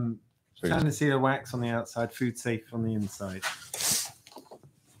stainless steel wax on the outside, food safe on the inside.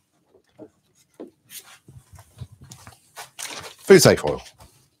 Food safe oil.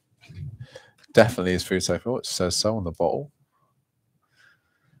 Definitely is food safe oil. It says so on the bottle.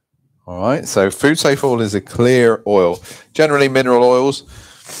 All right, so food safe oil is a clear oil, generally mineral oils.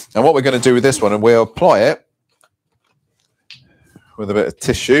 And what we're going to do with this one, and we'll apply it with a bit of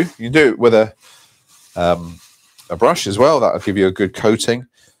tissue. You can do it with a brush as well. That'll give you a good coating.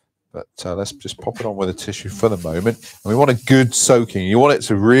 But let's just pop it on with a tissue for the moment. And we want a good soaking. You want it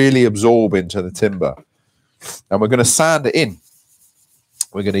to really absorb into the timber. And we're going to sand it in.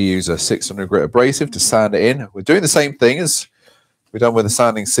 We're going to use a 600 grit abrasive to sand it in. We're doing the same thing as we've done with a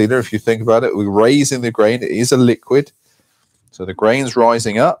sanding sealer. If you think about it, we're raising the grain. It is a liquid. So the grain's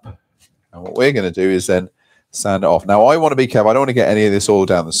rising up. And what we're going to do is then sand it off. Now, I want to be careful. I don't want to get any of this oil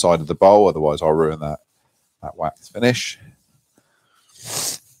down the side of the bowl. Otherwise, I'll ruin that wax finish.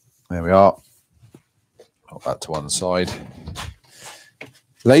 There we are. Put that to one side.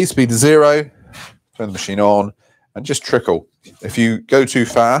 Lathe speed to 0. Turn the machine on and just trickle. If you go too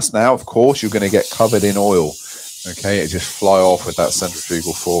fast now, of course, you're going to get covered in oil. Okay, it just fly off with that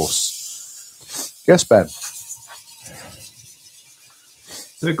centrifugal force. Yes, Ben?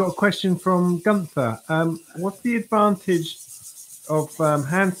 So we've got a question from Gunther. What's the advantage of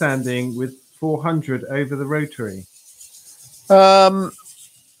hand sanding with 400 over the rotary?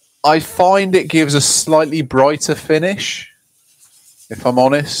 I find it gives a slightly brighter finish, if I'm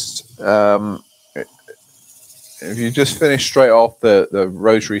honest. If you just finish straight off the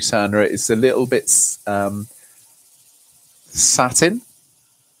rotary sander, it's a little bit satin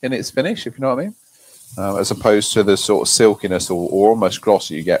in its finish, if you know what I mean. As opposed to the sort of silkiness or almost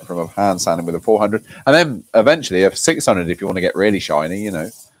glossy you get from a hand sanding with a 400. And then eventually a 600 if you want to get really shiny, you know.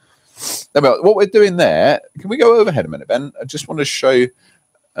 What we're doing there, can we go overhead a minute, Ben? I just want to show you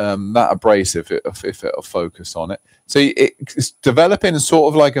that abrasive, if it'll focus on it. So it's developing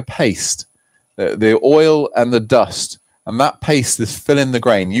sort of like a paste. The oil and the dust, and that paste is filling the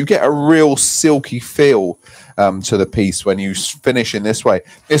grain. You get a real silky feel to the piece when you finish in this way.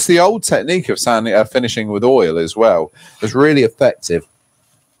 It's the old technique of sanding, finishing with oil as well. It's really effective.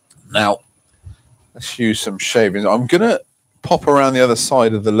 Now, let's use some shavings. I'm going to pop around the other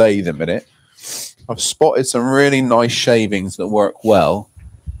side of the lathe a minute. I've spotted some really nice shavings that work well.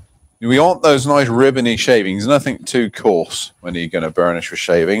 We want those nice ribbony shavings, nothing too coarse when you're going to burnish with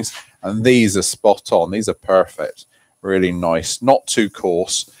shavings. And these are spot on. These are perfect. Really nice. Not too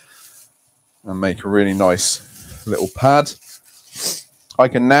coarse. And make a really nice little pad. I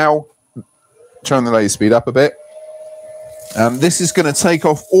can now turn the lathe speed up a bit. And this is going to take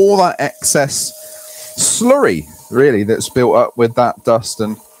off all that excess slurry, really, that's built up with that dust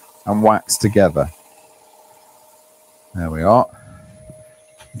and wax together. There we are.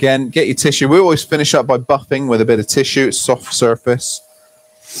 Again, get your tissue. We always finish up by buffing with a bit of tissue. It's soft surface.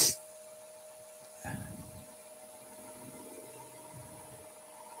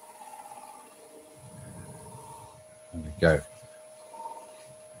 There we go.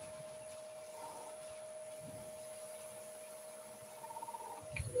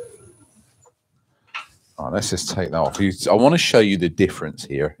 All right, let's just take that off. I want to show you the difference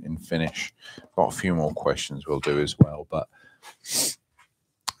here in finish. Got a few more questions we'll do as well, but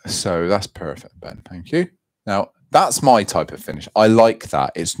so that's perfect, Ben. Thank you. Now, that's my type of finish. I like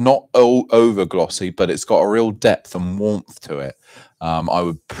that. It's not over glossy, but it's got a real depth and warmth to it. I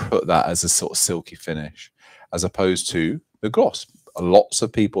would put that as a sort of silky finish as opposed to the gloss. Lots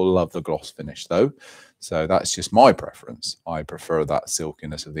of people love the gloss finish, though. So that's just my preference. I prefer that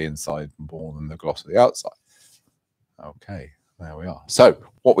silkiness of the inside more than the gloss of the outside. Okay, there we are. So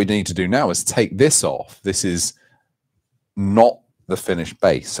what we need to do now is take this off. This is not the finished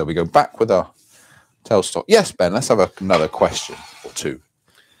base. So we go back with our tailstock. Yes, Ben, let's have another question or two.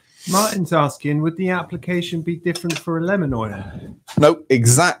 Martin's asking, would the application be different for a lemon oil? No,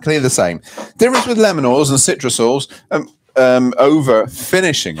 exactly the same. Difference with lemon oils and citrus oils over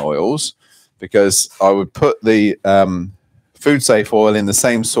finishing oils, because I would put the food safe oil in the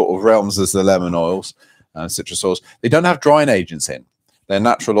same sort of realms as the lemon oils and citrus oils. They don't have drying agents in. They're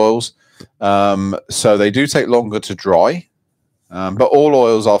natural oils, so they do take longer to dry, but all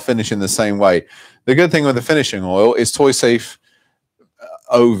oils are finished in the same way. The good thing with the finishing oil is toy safe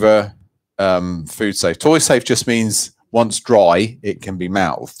over food safe. Toy safe just means once dry, it can be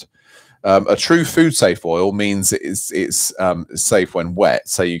mouthed. A true food safe oil means it's safe when wet,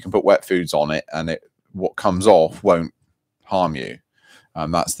 so you can put wet foods on it, and what comes off won't harm you.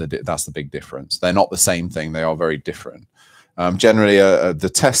 That's the big difference. They're not the same thing. They are very different. Generally,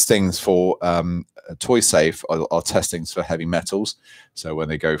 the testings for toy safe are testings for heavy metals. So when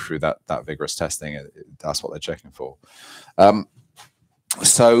they go through that vigorous testing, that's what they're checking for.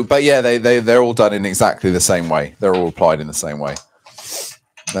 But yeah, they're all done in exactly the same way. They're all applied in the same way.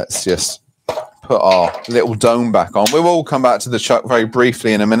 Let's just put our little dome back on. We will come back to the chuck very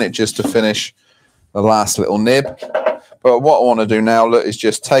briefly in a minute just to finish the last little nib. But what I want to do now, look, is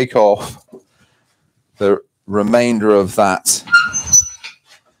just take off the remainder of that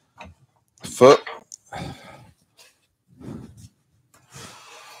foot.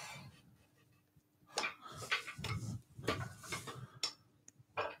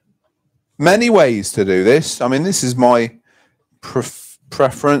 Many ways to do this. I mean, this is my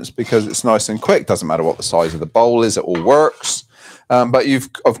preference because it's nice and quick. Doesn't matter what the size of the bowl is, it all works. But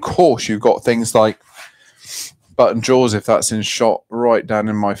of course, you've got things like button jaws, if that's in shot right down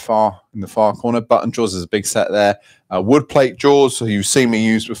in the far corner. Button jaws is a big set there. Wood plate jaws, so you've seen me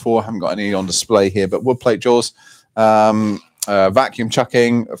use before. I haven't got any on display here, but wood plate jaws. Vacuum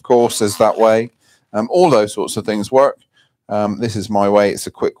chucking, of course, is that way. All those sorts of things work. This is my way. It's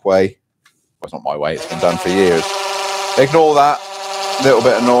a quick way. Well, it's not my way. It's been done for years. Ignore that little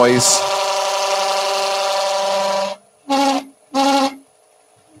bit of noise.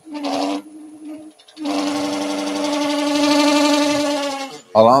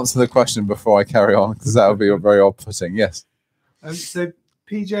 I'll answer the question before I carry on, because that would be very off-putting. Yes. So,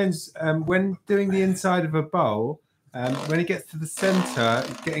 P. Jones, when doing the inside of a bowl, when it gets to the centre,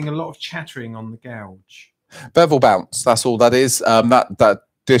 it's getting a lot of chattering on the gouge. Bevel bounce. That's all that is. That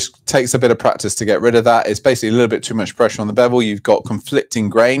just takes a bit of practice to get rid of that. It's basically a little bit too much pressure on the bevel. You've got conflicting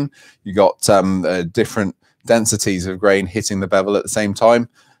grain. You've got different densities of grain hitting the bevel at the same time.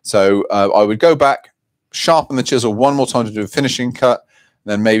 So I would go back, sharpen the chisel one more time to do a finishing cut,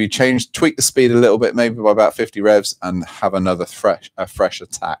 then maybe tweak the speed a little bit, maybe by about 50 revs, and have another fresh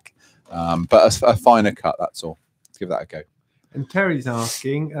attack. But a finer cut, that's all. Let's give that a go. And Terry's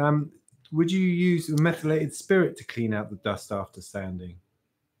asking, would you use a methylated spirit to clean out the dust after sanding?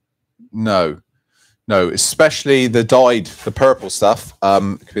 No, especially the purple stuff,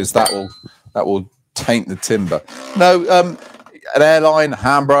 because that will taint the timber. No, an airline, a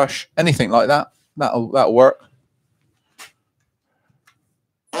hand brush, anything like that. That'll work.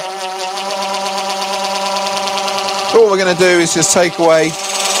 So what we're going to do is just take away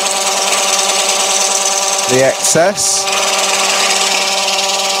the excess.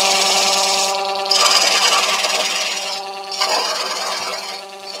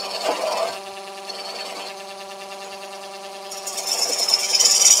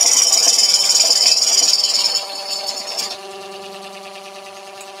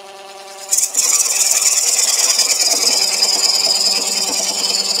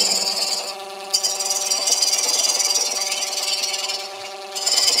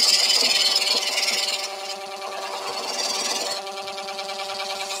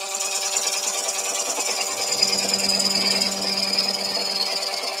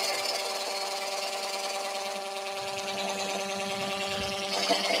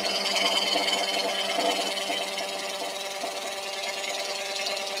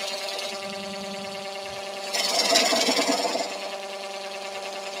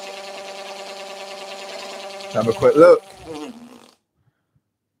 Have a quick look.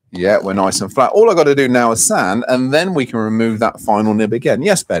 Yeah, we're nice and flat. All I've got to do now is sand, and then we can remove that final nib again.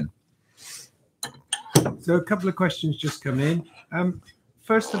 Yes, Ben? So a couple of questions just come in.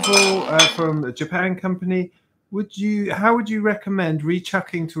 First of all, from a Japan company, how would you recommend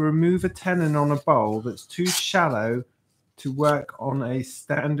rechucking to remove a tenon on a bowl that's too shallow to work on a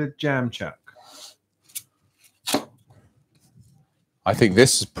standard jam chuck? I think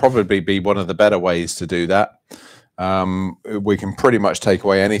this would probably be one of the better ways to do that. We can pretty much take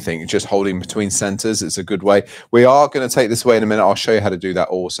away anything. Just holding between centers is a good way. We are going to take this away in a minute. I'll show you how to do that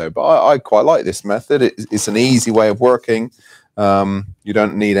also. But I quite like this method. It's an easy way of working. You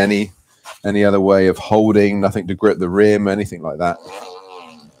don't need any other way of holding, nothing to grip the rim, anything like that.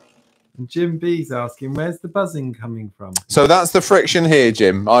 Jim B's asking, where's the buzzing coming from? So that's the friction here,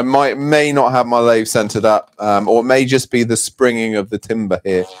 Jim. I may not have my lathe centered up, or it may just be the springing of the timber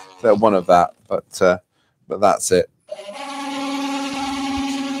here. So one of that, but that's it.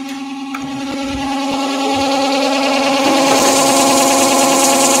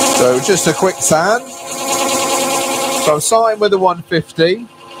 So just a quick sand. So I'm starting with a 150,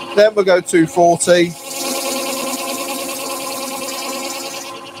 then we'll go 240,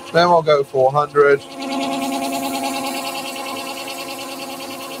 then we'll go 400.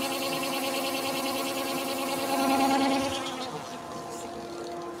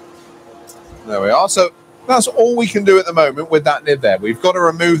 There we are. So that's all we can do at the moment with that nib there. We've got to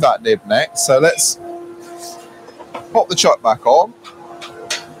remove that nib next. So let's pop the chuck back on.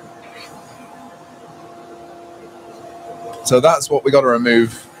 So that's what we got to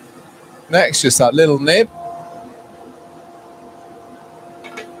remove next, just that little nib.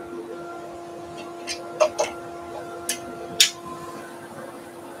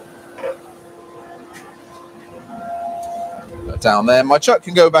 Down there, my chuck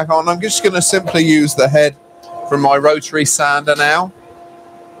can go back on. I'm just going to simply use the head from my rotary sander now.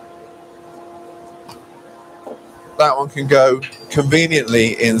 That one can go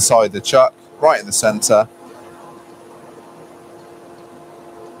conveniently inside the chuck, right in the center.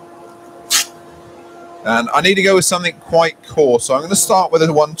 And I need to go with something quite coarse, so I'm going to start with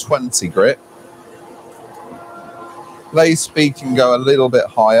a 120 grit. Lathe speed can go a little bit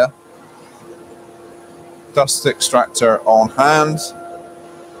higher. Dust extractor on hand.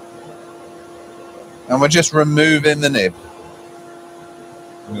 And we're just removing the nib.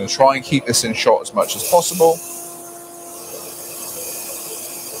 I'm going to try and keep this in shot as much as possible.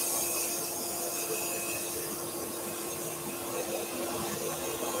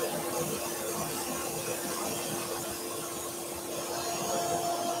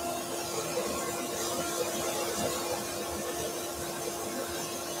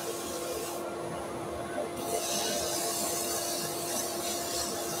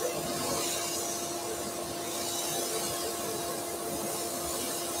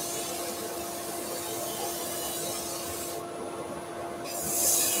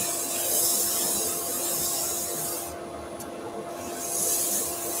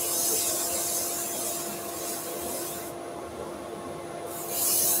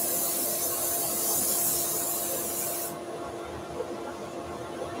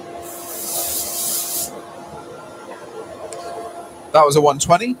 That was a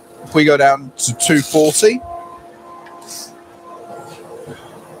 120. If we go down to 240.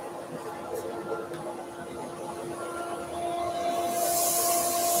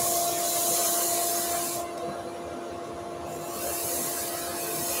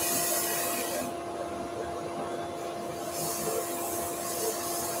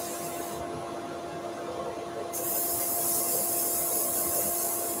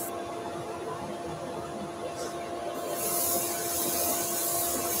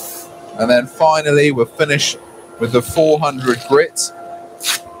 And then finally, we'll finish with the 400 grit.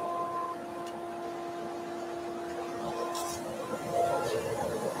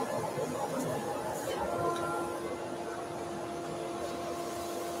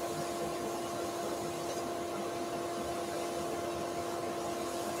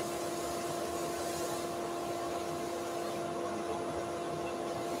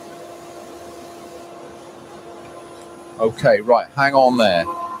 Okay, right, hang on there.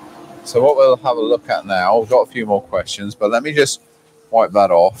 So what we'll have a look at now, we've got a few more questions, but let me just wipe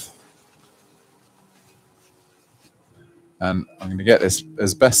that off. And I'm going to get this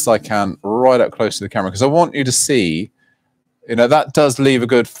as best as I can right up close to the camera, because I want you to see, you know, that does leave a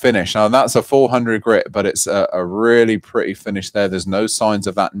good finish. Now, that's a 400 grit, but it's a really pretty finish there. There's no signs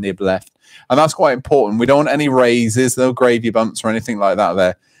of that nib left. And that's quite important. We don't want any raises, no gravy bumps or anything like that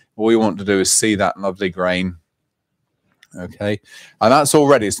there. All we want to do is see that lovely grain. Okay, and that's all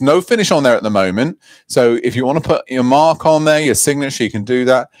ready. It's no finish on there at the moment. So if you want to put your mark on there, your signature, you can do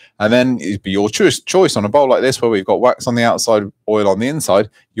that. And then it'd be your choice on a bowl like this, where we've got wax on the outside, oil on the inside.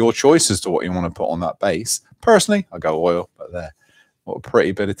 Your choice as to what you want to put on that base. Personally, I go oil, but there. What a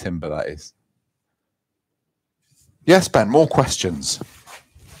pretty bit of timber that is. Yes, Ben, more questions.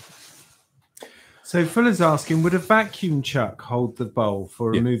 So Fuller's asking, would a vacuum chuck hold the bowl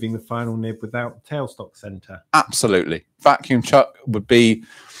for removing the final nib without tailstock center? Absolutely. Vacuum chuck would be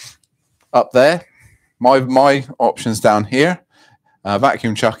up there. My options down here.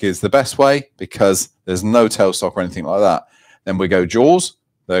 Vacuum chuck is the best way because there's no tailstock or anything like that. Then we go jaws,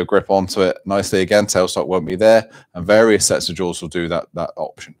 They'll grip onto it nicely again. Tailstock won't be there, and various sets of jaws will do that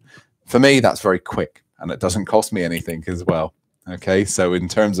option. For me, that's very quick, and it doesn't cost me anything as well. Okay, so in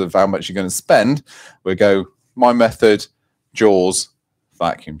terms of how much you're going to spend, we go my method, jaws,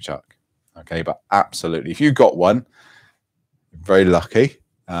 vacuum chuck. Okay, but absolutely, if you've got one, you're very lucky.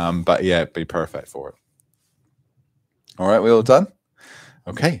 But yeah, it'd be perfect for it. All right, we all done?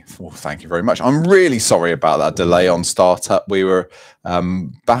 Okay, well, thank you very much. I'm really sorry about that delay on startup. We were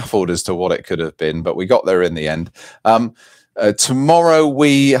baffled as to what it could have been, but we got there in the end. Tomorrow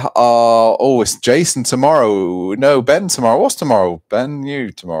we are... Oh, it's Jason tomorrow. No, Ben tomorrow. What's tomorrow? Ben,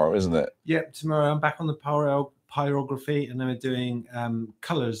 you tomorrow, isn't it? Yep, tomorrow I'm back on the pyrography, and then we're doing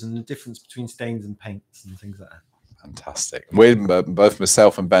colours and the difference between stains and paints and things like that. Fantastic. We're both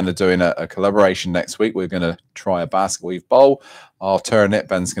myself and Ben are doing a collaboration next week. We're going to try a basket weave bowl. I'll turn it.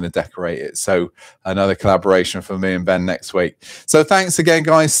 Ben's going to decorate it. So another collaboration for me and Ben next week. So thanks again,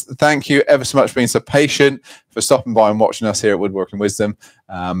 guys. Thank you ever so much for being so patient, for stopping by and watching us here at Woodworking Wisdom.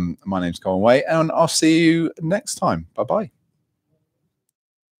 My name's Colwin, and I'll see you next time. Bye-bye.